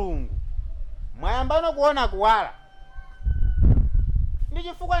kumvera mulungu, mwayambano kuona kuwala. Ndi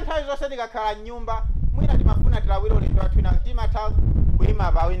chifukwa nthawi zonse tikakhala m'nyumba mwina timafuna tilawiro ulendo wathu ina timatha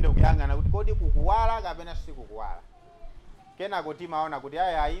kuyima pa windo kuyang'ana kuti kodi kukuwala kapena sikukuwala. Kenako timaona kuti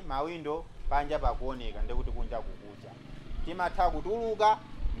ayayi mawindo panja pakuoneka ndikuti kunja kukucha. Timatha kutuluka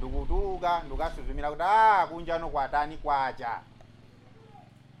ndikasuzumira kuti kunja no kwatani kwacha.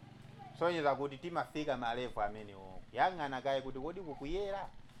 Sonyeza kuti timafika malevu amenewo. Yang'ana kaye kuti kodi kukuyera.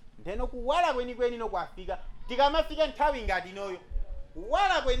 Ndeno kuwala kwenikweni no kwafika. Tikamafika nthawi ngati inoyo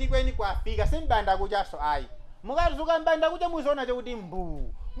kuwala kwenikweni kwafika simbanda kuchaso ayi. Mukazuka mbanda kucha muziona kuti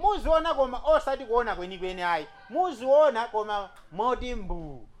mbu. Muziona koma osati kuona kwenikweni ayi. Muziona koma moti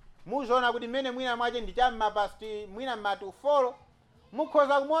mbu. Muziona kuti mmene mwina mwache ndi chamma pasti mwina matu folo.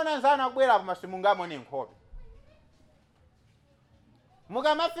 Mukhoza kumuona nzana kubwera pa masimungamone nkhope.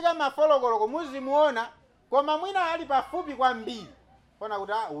 Mukamafika mafolokoloko muzimuona koma mwina ali pafupi kwambiri. Kona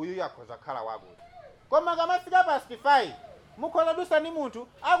kuti uyu yakhoza khala wakuti. Koma kamafika pasti 5 mukhoza dusa ni munthu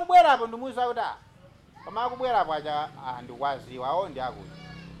akubwerapo ndumuza kuti koma akubwerapo aja ndikwaziwa awo ndi akuti.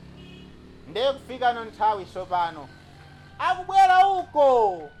 Ndiye kufika no nthawi tsopano akubwera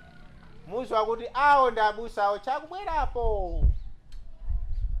uko muziwa kuti awo ndi abusa awo chakubwerapo.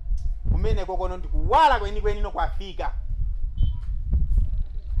 Kumene kokono ndikuwala kwenikweni no kwafika.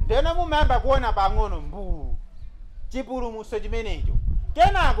 Ndeno mumayamba kuona pang'ono mbu chipulumutso chimenecho.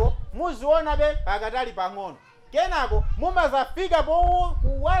 Kenako muziona be pakatali pang'ono. Kenako mumazafika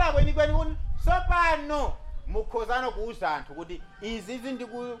kuwala kwenikweni kuti tsopano mukhozano kuuza anthu kuti izi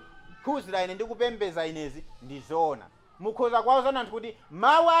ndikukhuzira ine ndikupembeza inezi ndizoona. Mukhoza kuwauza anthu kuti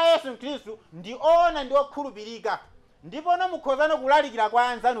mawu a Yesu Khristu ndi oona ndi okhulupirika. Ndipo no mukhozano kulalikira kwa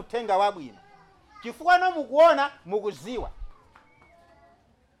anzanu uthenga wabwino. Chifukwa no mukuona mukuziwa.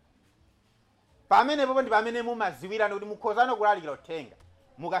 Pamene popo ndi pamene mumaziwirana kuti mukhozano kulalikira uthenga.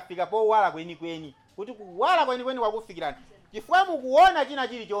 Mukafika powala kwenikweni kuti kuwala kwenikweni kwakufikirani. Chifukwa mukuona china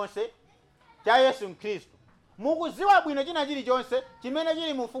chilichonse cha Yesu Khristu. Mukuziwa bwino china chilichonse chimene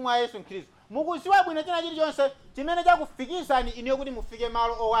chili mu ufumu wa Yesu Khristu. Mukuziwa bwino china chilichonse chimene chakufikisani iniyo kuti mufike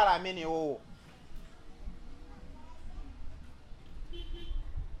malo owala amenewo.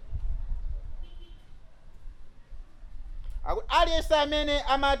 aliyense amene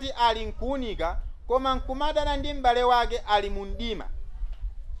amati ali nkuunika koma nkumadana ndi m'bale wake ali mu mdima.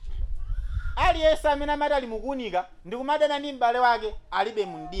 Aliyense amene amati ali mukuunika ndi kumadana ndi m'bale wake alibe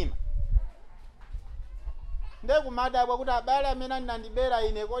mu mdima. Nde kumadabwa kuti abale amene anandibera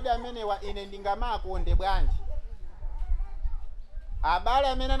ine kodi amenewa ine ndingamakonde bwanji? Abale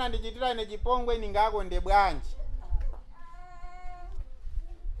amene anandichitira ine chipongwe ndingakonde bwanji?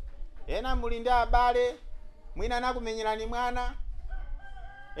 Ena muli ndi abale mwina anakumenyerani mwana,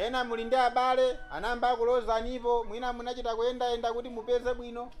 ena muli ndi abale anamba akulozanipo, mwina munachita kuyendayenda kuti mupeze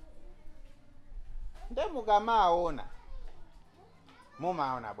bwino. Nde mukamaona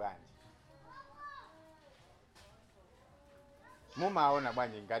mumaona bwanji? Mumaona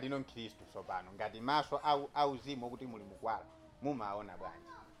bwanji ngati ino Mkhristu tsopano, ngati maso auzimu kuti muli mukwala, mumaona bwanji?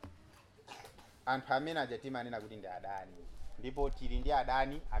 Anthu amene aja timanena kuti ndi adani, ndipo tili ndi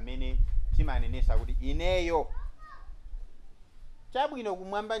adani amene timanenesa kuti ineyo chabwino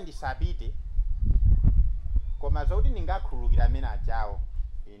kumwamba ndisapite, koma zoti ndingakhululukira amene ajawo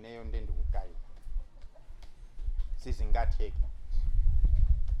ineyo nde ndikukayika, sizingatheke.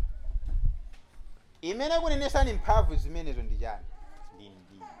 Imene kunenesani mphamvu zimenezo ndi chani? Ndi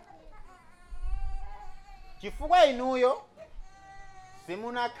mdima. Chifukwa inuyo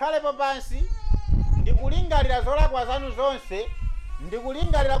simunakhalepo pansi ndikulingalira zolakwa zanu zonse,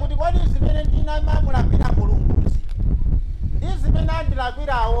 ndikulingalira kuti kodi zimene ndinamulakwira Mulunguzi ndi zimene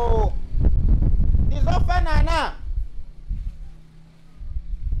andilakwirawo ndi zofanana.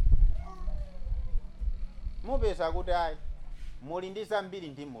 Mupeza kuti ayi muli ndi zambiri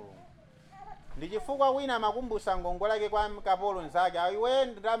ndi Mulungu. Ndi chifukwa wina amakumbusa ngongole yake kwa kapolo nzake, iwe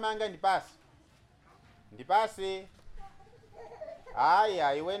ndalama yanga ndipase.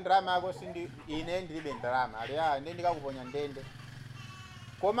 Aya iwe ndalama yako sindi ine ndilibe ndalama. Ali nde ndikakuponya ndende.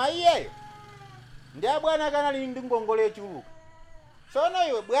 Koma iyeyo ndi abwana kanali ndi ngongole yochuluka. Tsono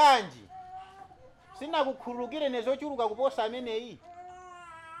iwe bwanji sinakukhululukire nezochuluka kuposa ameneyi?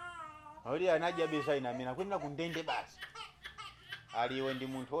 Ali anadya besa ina amene akwenda kundende basi. Ali iwe ndi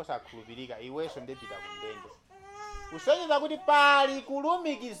munthu osakhulupirika, iwenso ndepita kundende. Kusonyeza kuti pali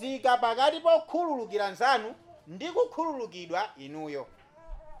kulumikizika pakati pokhululukira nzanu ndi kukhululukidwa inuyo.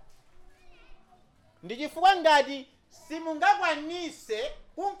 Ndi chifukwa ngati simungakwanise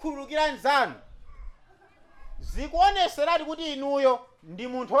kukhululukira nzanu, zikuoneseratu kuti inuyo ndi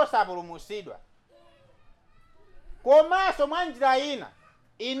munthu osapulumutsidwa. Komanso mwa njira ina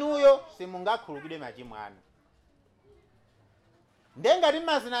inuyo simungakhululukire machimo anu. Ndengati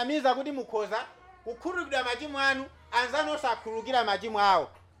mazinamiza kuti mukhoza kukhululukira machimo anu, anzanu osakhululukira machimo awo,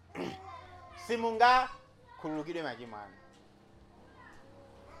 simungakhululukire machimo anu.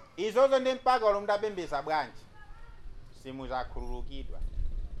 Izozo ndi mpaka olo mudapembeza bwanji simuzakhululukidwa.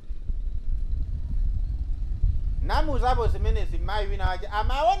 Namuzapo zimene zimayi wina wake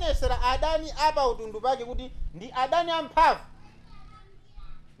amaonesera adani apa utundu pake kuti ndi adani amphamvu.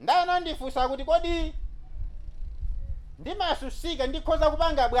 Ndayena ndifunsa kuti kodi ndimasusika ndikhoza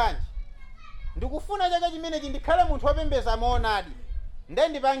kupanga bwanji? Ndikufuna chake chimenechi ndikhale munthu wopembeza moonadi, nde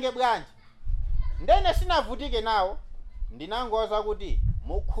ndipange bwanji? Ndene sinavutike nawo, ndinangoza kuti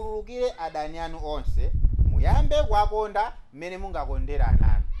mukhululukire adani anu onse, muyambe kuwakonda mmene mungakondera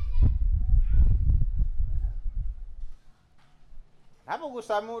ananu. Napo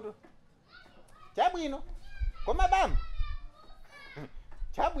kusamutu chabwino koma bamba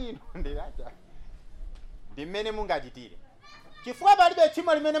chabwino ndiracha ndi mmene mungachitire, chifukwa palibe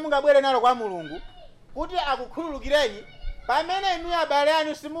tchimo limene mungabwere nalo kwa Mulungu kuti akukhululukireni pamene inu abale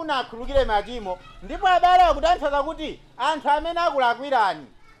anu simunakhululukire machimo. Ndipo abale akutanthauza kuti anthu amene akulakwirani,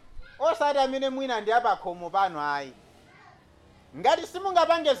 osati amene mwina ndi apakhomo pano ayi. Ngati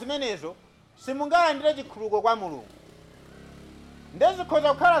simungapange zimenezo simungalandire chikhululuko kwa Mulungu.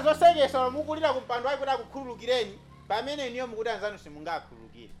 Ndezikhoza kukhala zosekesa mukulira kumpando wake kuti akukhululukireni pamene iniyo mukuti anzanu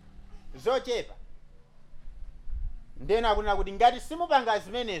simungakhululukire. Zochepa. Ndena akunena kuti ngati simupanga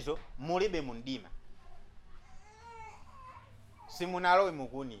zimenezo mulibe mu mdima, simunalowe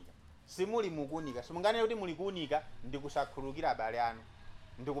mukuunika, simuli mukuunika. Simunganene kuti muli kuunika ndi kusakhululukira abale anu,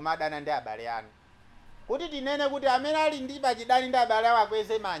 ndi kumadana ndi abale anu. Kuti tinene kuti amene ali ndi pachidani ndi abale awo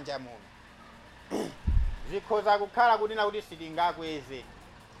akweze manja muno, zikhoza kukhala kunena kuti sitingakweze.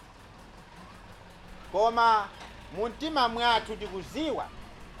 Koma mu mtima mwathu tikuziwa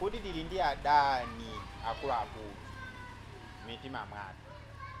kuti tili ndi adani akuluakulu mitima mwathu.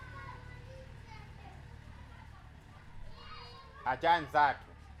 Achanzathu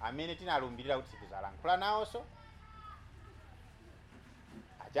amene tinalumbirira kuti sitizalankhula nawonso,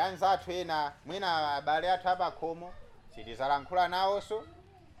 achanzathu ena mwina abale athu apakhomo sitizalankhula nawonso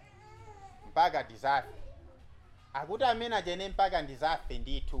mpaka tizafe. akuti amene achene mpaka ndizafe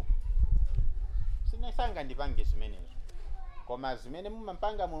ndithu. Sinesanga ndipange zimenezo. Koma zimene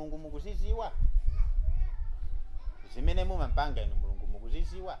mumampanga Mulungu mukuziziwa. Zimene mumampanga inu Mulungu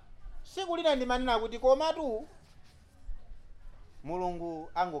mukuziziwa. Siku lina ndimanena kuti komatu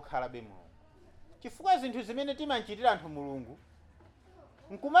Mulungu angokhalabe Mulungu. Chifukwa zinthu zimene timanchitira anthu Mulungu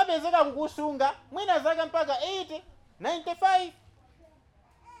nkumapezeka kukusunga mwina zaka mpaka 80, 95.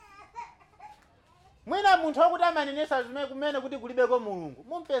 Mwina munthu wakuti amanenesa zimene kumene kuti kulibeko Mulungu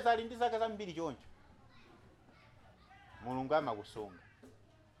mumpeza ali ndi zaka zambiri choncho. Mulungu amakusunga.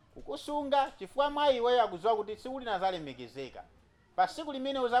 Kukusunga chifukwa mwa iweyo akudziwa kuti tsiku lina zalemekezeka. Pa tsiku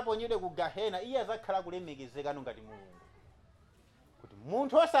limene uzaponyedwe ku Gahena iye azakhala kulemekezeka ngati Mulungu. Kuti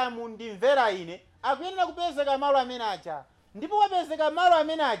munthu osamundimvera ine akuyenera kupezeka malo amene aja. Ndipo wapezeka malo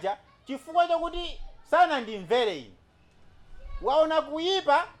amene aja chifukwa chokuti sanandimvere ine. Waona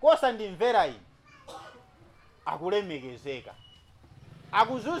kuyipa kosandimvera ine. Akulemekezeka.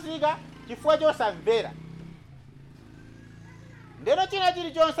 Akuzunzika chifukwa chosamvera. Ndeno china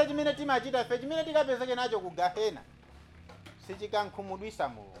chilichonse chimene timachita fe chimene tikapezeke nacho ku Gahena sichikankhumudwisa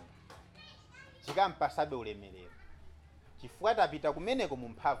Mulungu. Chikampasabe ulemerero. Chifukwa tapita kumeneko mu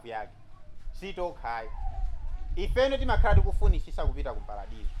mphamvu yake. Sitokhayo. Ifeno timakhala tikufunisisa kupita ku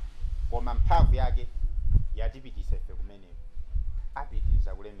paradizo. Koma mphamvu yake yatipitisa ife kumeneko.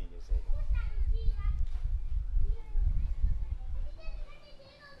 Apitiriza kulemekezeka.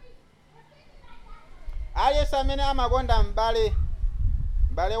 Aliyense amene amakonda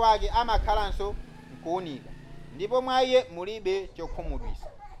m'bale wake amakhalanso nkuwunika, ndipo mwa iye mulibe chokhumudwisa.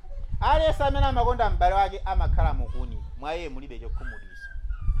 Aliyense amene amakonda m'bale wake amakhala mukuwunika, mwa iye mulibe chokhumudwisa.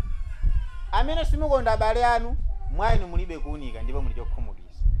 Amene simukonda abale anu, mwa inu mulibe kuwunika ndipo muli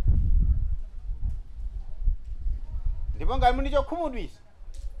chokhumudwisa. Ndipo ngati muli chokhumudwisa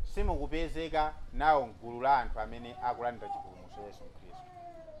simukupezeka nawo mgulu la anthu amene akulandira chipulumutso Yesu Khristu.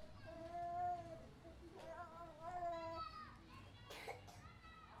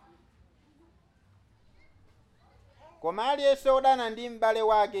 Koma aliyense odana ndi m'bale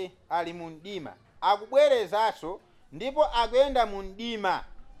wake ali mu mdima, akubwerezanso ndipo akuyenda mu mdima.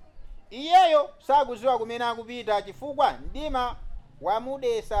 Iyeyo sakudziwa kumene akupita chifukwa mdima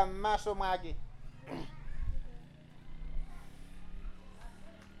wamudesa m'maso mwake.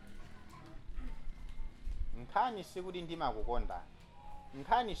 Nkhani sikuti mdima kukondani,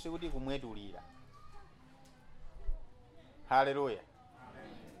 nkhani sikuti kumwetulira. Haleluya.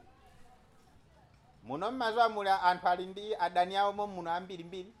 Muno mmazo muli anthu ali ndi adani awo muno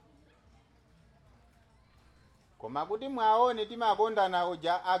ambirimbiri. Koma kuti mwaone timakondana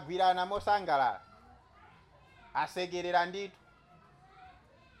uja agwirana mosangalala. Asekerera ndithu.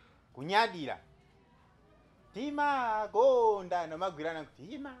 Kunyadira. Timakonda nomagwirana kuti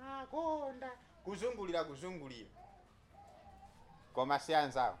timakonda. Kuzungulira. Koma si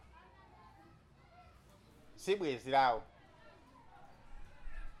anzawo. Si bwezi lawo.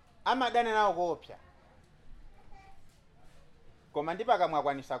 Amadana nawo koopsa. Koma ndipaka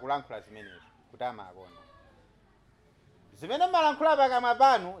mwakwanisa kulankhula zimenezo kuti amakonda. Zimene malankhula pakamwa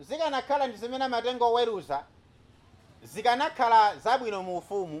panu zikanakhala ndi zimene amatenga oweruza, zikanakhala zabwino mu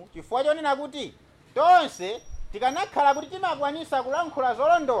ufumu, chifukwa chonena kuti tonse tikanakhala kuti timakwanisa kulankhula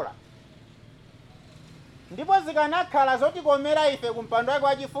zolondola, ndipo zikanakhala zotikomera ife ku mpando wake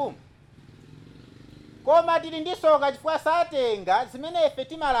wachifumu. Koma tili ndi soka chifukwa satenga zimene ife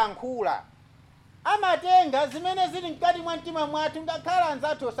timalankhula. Amatenga zimene zili mkati mwa mtima mwathu ngakhala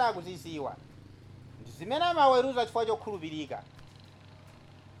anzathu osakuziziwa. Ndi zimene amaweruza chifukwa chokhulupirika.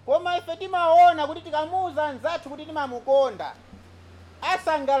 Koma ife timaona kuti tikamuuza anzathu kuti timamukonda,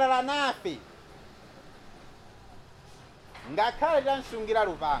 asangalala nafe ngakhale tansungira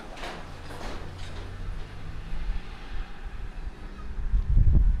lupanga.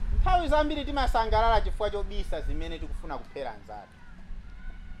 Nthawi zambiri timasangalala chifukwa chobisa zimene tikufuna kuphera anzathu.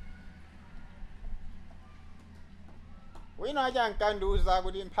 Wina acha nkandiuza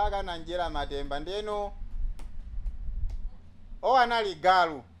kuti mpaka nanjera matemba ndeno anali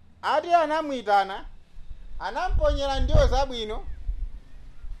galu. Ati anamwitana, anamponyera ndiwo zabwino.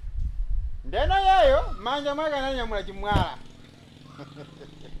 Ndeno yeyo manja mwake ananyamula chimwala.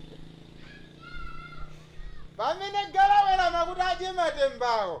 Pamene galu wena makuti aje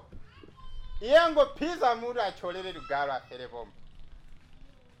matembawo, iye ngophiza mutu acholere galu afere pomwe.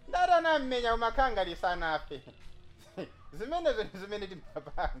 Ndata nammenya umakhanga lisanafe. Zimene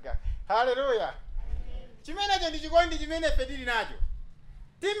timapanga. Haleluya. Chimenecho ndi chikondi chimene ife tili nacho.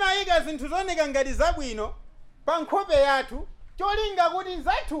 Timayika zinthu zoneka ngati zabwino pa nkhope yathu cholinga kuti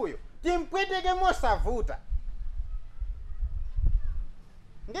nzathuyo timpweteke mosavuta.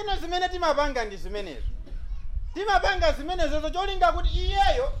 Ndino zimene timapanga ndi zimenezo. timapanga zimenezo cholinga kuti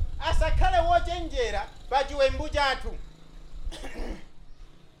iyeyo asakhale wochenjera pa chiwembu chathu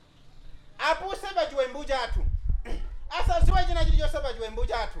apuse pa chiwembu chathu asaziwe china chilichonse pa chiwembu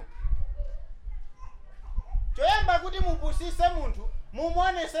chathu. Choyamba kuti mupusise munthu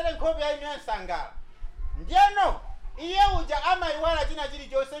mumuonesere nkhope yainu ya nsangala, ndiyeno iye uja amayiwala china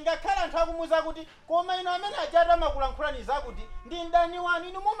chilichonse, ngakhala anthu akumuza kuti koma ino amene ajatu amakulankhulani zakuti ndi mdani wanu,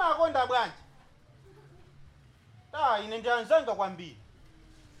 inu mumakonda bwanji? Ine ndi anzanga kwambiri,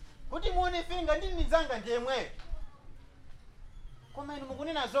 kuti muonifinga ndi mizanga ndiyemweyo, koma inu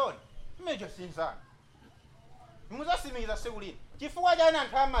mukunena zoni, imejo sinzana. Muzasimikiza siku lino chifukwa chani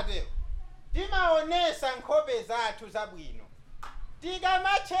anthu amatero? Timaonesa nkhope zathu zabwino,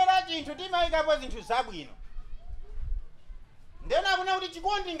 tikamatchera chinthu timayikapo zinthu zabwino, ndena kuna kuti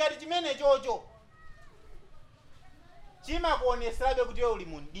chikondi ngati chimene chocho chimakuoneserabe kuti wewe uli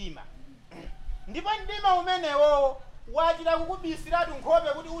mu mdima, ndipo mdima umenewo wachita kukubisiratu nkhope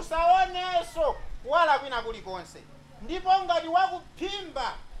kuti usaonenso wala kwina kulikonse, ndipo ngati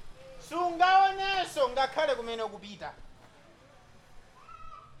wakuphimba sungaonenso ngakhale kumene ukupita.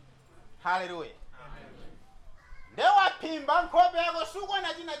 Haleluya. Nde waphimba nkhope yako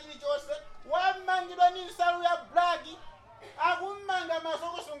sukuona china chilichonse, wamangidwa ndi nsalu ya blaki, akummanga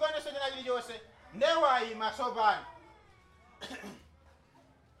masoko sungaonenso china chilichonse, nde wayima tsopano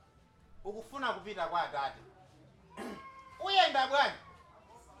ukufuna kupita kwa Atate. Uyenda bwanji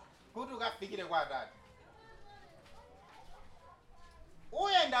kuti ukafikire kwa Atate?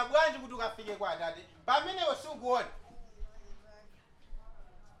 Uyenda bwanji kuti ukafike kwa Atate pamene usukuona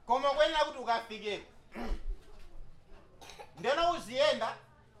koma kwenera kuti ukafikeko? Ndeno uziyenda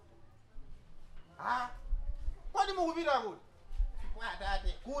kodi mukupita kuti kwa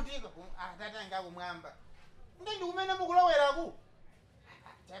Atate? Kuti Atate anga kumwamba, ndi kumene mukuloweraku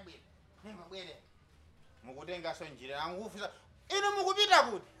chabwino nimabwere mukutengaso njira yangufusa inu mukupita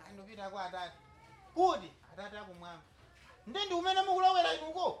kuti? Ndipita kwa Atate. Kuti Atate akumwamba, ndi kumene mukulowera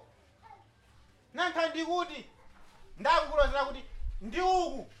inuko? Nankha ndikuti ndakukulozera kuti ndi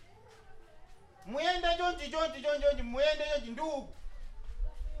uku, muyende chonchi muyende chonchi ndi uku,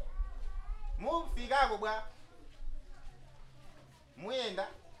 mufikako bwa muyenda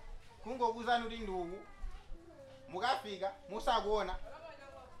kungokuzani kuti ndi uku, mukafika musakuona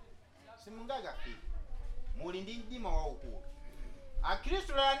simungakafika. Muli ndi mdima waukulu.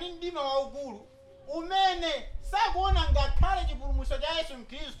 Akhristu lala ndi mdima waukulu umene sakuona ngakhale chipulumutso cha Yesu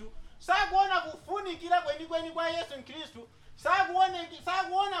Mkhristu, sakuona kufunikira kwenikweni kwa Yesu Mkhristu,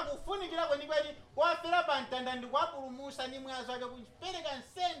 sakuona kufunikira kwenikweni kwafera pa mtanda ndi kwapulumutsa ndi mwazi wake kupereka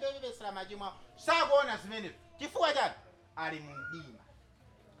nsembe yopepesera machimo awo. Sakuona zimenezo. Chifukwa chani? Ali mu mdima.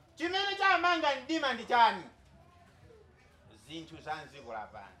 Chimene chamanga mdima ndi chani? Zinthu za mdziko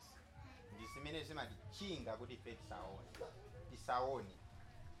lapansi ndi zimene zimatichinga kuti ife tisaone,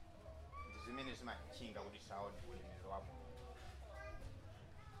 ndi zimene zimatichinga kuti tisaone ulemerero wa Mulungu.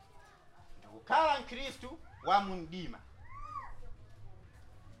 Ndikukhala Mkhristu wa mu mdima.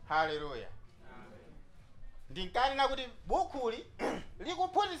 Haleluya. Ndinkanena kuti bukuli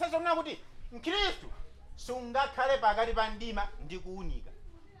likuphunzitsa zonena kuti Mkhristu sungakhale pakati pa mdima ndi kuwunika.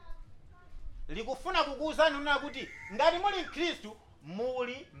 Likufuna kukuwuzani nuna kuti ngati muli Mkhristu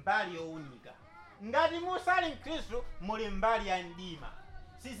muli mbali yowunika, ngati musali Mkhristu muli mbali ya mdima.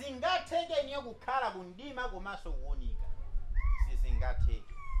 Sizingatheke niyo kukhala ku mdima komanso kuwunika,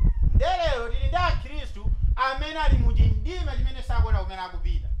 sizingatheke. Ndelero tili ndi Akhristu amene ali mu mdima chimene sakuona kumene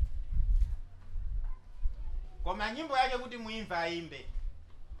akupita, koma nyimbo yake kuti muimve ayimbe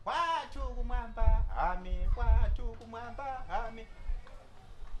kwathu kumwamba ame, kwathu kumwamba ame.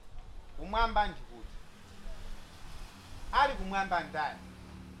 Kumwamba ndikuti? Ali kumwamba ndani?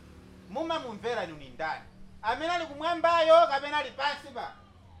 Mumamumvera ni ndani? Amene ali kumwambayo kapena ali pansi pa?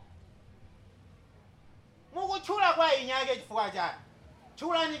 Mukutchula kwa inyake chifukwa chani?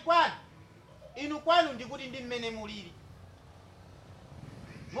 Tchulani kwanu. Inu kwanu ndikuti ndi mmene mulili.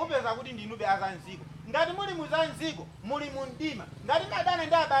 Mupeza kuti ndinube azanziko. Ngati muli muzanziko muli mu mdima. Ngati madana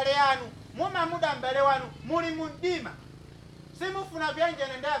ndi abale anu mumamuda mbale wanu muli mu mdima. Simufuna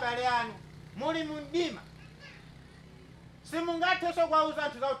kuyanjana ndi abale anu muli mu mdima. Simungathenso kuwauza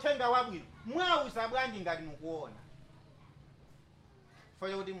anthu za uthenga wabwino, mwauza bwanji ngati mukuona?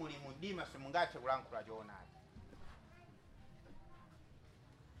 Chifukwa kuti muli mu mdima simungathe kulankhula choonadi.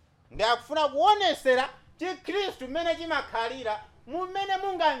 Ndi akufuna kuonesera Chikhristu mmene chimakhalira, mumene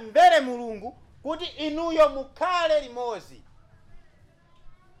mungamvere Mulungu kuti inuyo mukhale limodzi,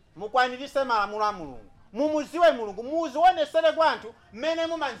 mukwaniritse malamulo a Mulungu, mumuziwe Mulungu, muzionesere kwa anthu mmene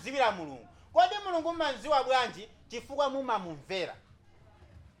mumadziwira Mulungu. Kodi Mulungu mumadziwa bwanji? Chifukwa mumamumvera.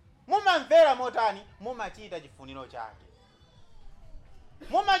 mumamvera motani? Mumachita chifuniro chake.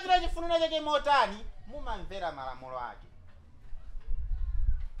 Mumachita chifuniro chake motani? Mumamvera malamulo ake.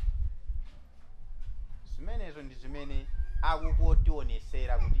 Zimenezo ndi zimene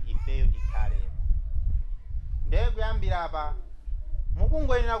akukotionesera kuti ifeyo tikhalemo. Ndiye kuyambira apa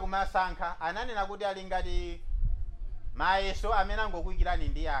mukungoyenera kumasankha. Ananena kuti ali ngati mayeso amene angokuyikirani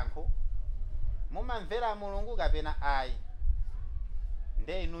ndi yankho. Mumamvera Mulungu kapena ayi?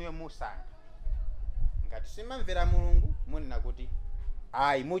 Nde inuyo musankha. Ngati simamvera Mulungu munena kuti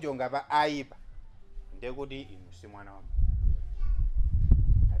ayi, muchonga pa ayipa, ndiye kuti inu si mwana wa Mulungu.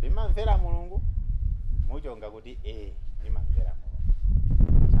 Ngati mumamvera Mulungu muchonga kuti nimamvera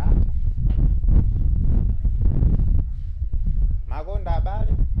Mulungu. Sata makonda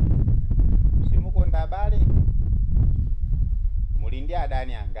abale, simukonda abale, muli ndi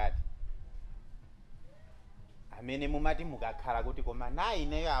adani angati amene mumati mukakhala kuti koma nayi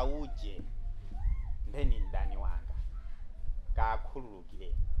ineyo auje ndeni mdani wanga?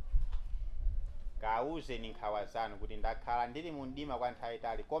 Kakhululukireni, kauzeni nkhawa zanu kuti ndakhala ndili mu mdima kwa nthawi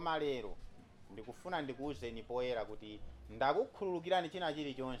itali, koma lero ndikufuna ndikuuzeni poyera kuti ndakukhululukirani china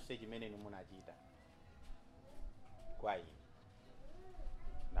chilichonse chimene munachita kwa ine.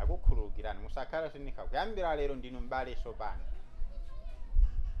 Ndakukhululukirani, musakhala sinikha. Kuyambira lero ndinu mbale sopano,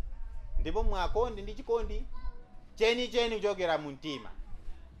 ndipo mwakondi ndi chikondi chenicheni kuchokera mu mtima.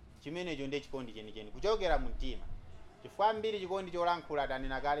 Chimenecho ndiye chikondi chenicheni kuchokera mu mtima. Chifukwa mbiri chikondi cholankhula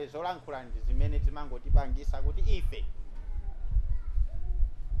tanena kale, zolankhula ndi zimene zimangotipangisa kuti ife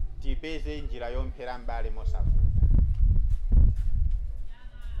tipeze njira yomphera mbale mosavuta.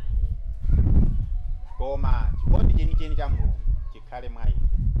 Koma chikondi chenicheni cha Mulungu chikhale mwa ife,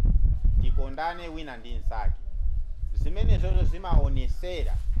 tikondane wina ndi nzake. Zimenezozo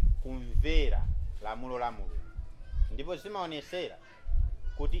zimaonesera kumvera lamulo la Mulungu, ndipo zimaonesera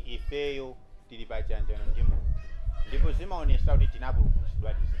kuti ifeyo tili pachiyanjano ndi Mulungu, ndipo zimaonesera kuti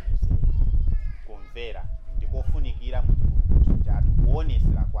tinapulumutsidwa tizimiseri. Kumvera ndikofunikira mu chipulumutso chathu,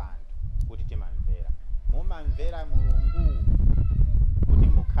 kuonesera kwa anthu kuti timamvera. Mumamvera Mulungu kuti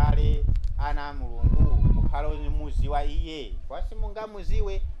mukhale ana a Mulungu, mukhale muziwa Iye. Kwa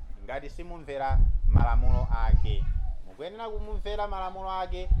simungamuziwe ngati simumvera malamulo ake. Mukuyenera kumumvera malamulo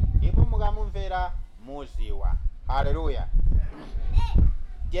ake, ndipo mukamumvera muziwa. Haleluya.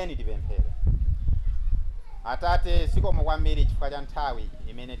 Tiyeni tipemphere. Atate, zikomo kwambiri chifukwa cha nthawi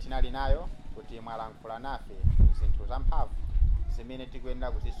imene tinali nayo kuti mwalankhula nafe zinthu zamphamvu zimene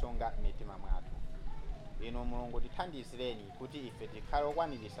tikuyenera kuzisunga m'mitima mwathu. Inu Mulungu tithandizireni kuti ife tikhale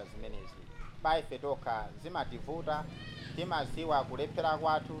okwanirisa zimenezi. Pa ife tokha zimativuta, timaziwa kulephera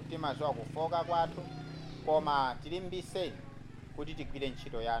kwathu, timaziwa kufoka kwathu, koma tilimbiseni kuti tigwire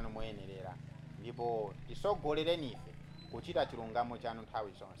ntchito yanu moyenerera, ndipo tisogolereni ife kuchita chilungamo chanu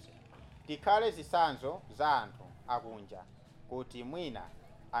nthawi zonse. Tikhale zitsanzo za anthu akunja kuti mwina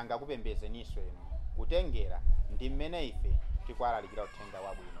angakupembedzeninso inu, kutengera ndi mmene ife tikwalalikira uthenga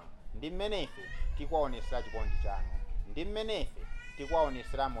wabwino, ndi mmene ife tikwaonesera chikondi chanu, ndi mmene ife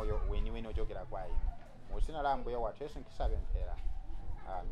tikwaonesera moyo weniweni ochokera kwa inu. Mu dzina la Ambuye wathu Yesu Khristu tapemphera.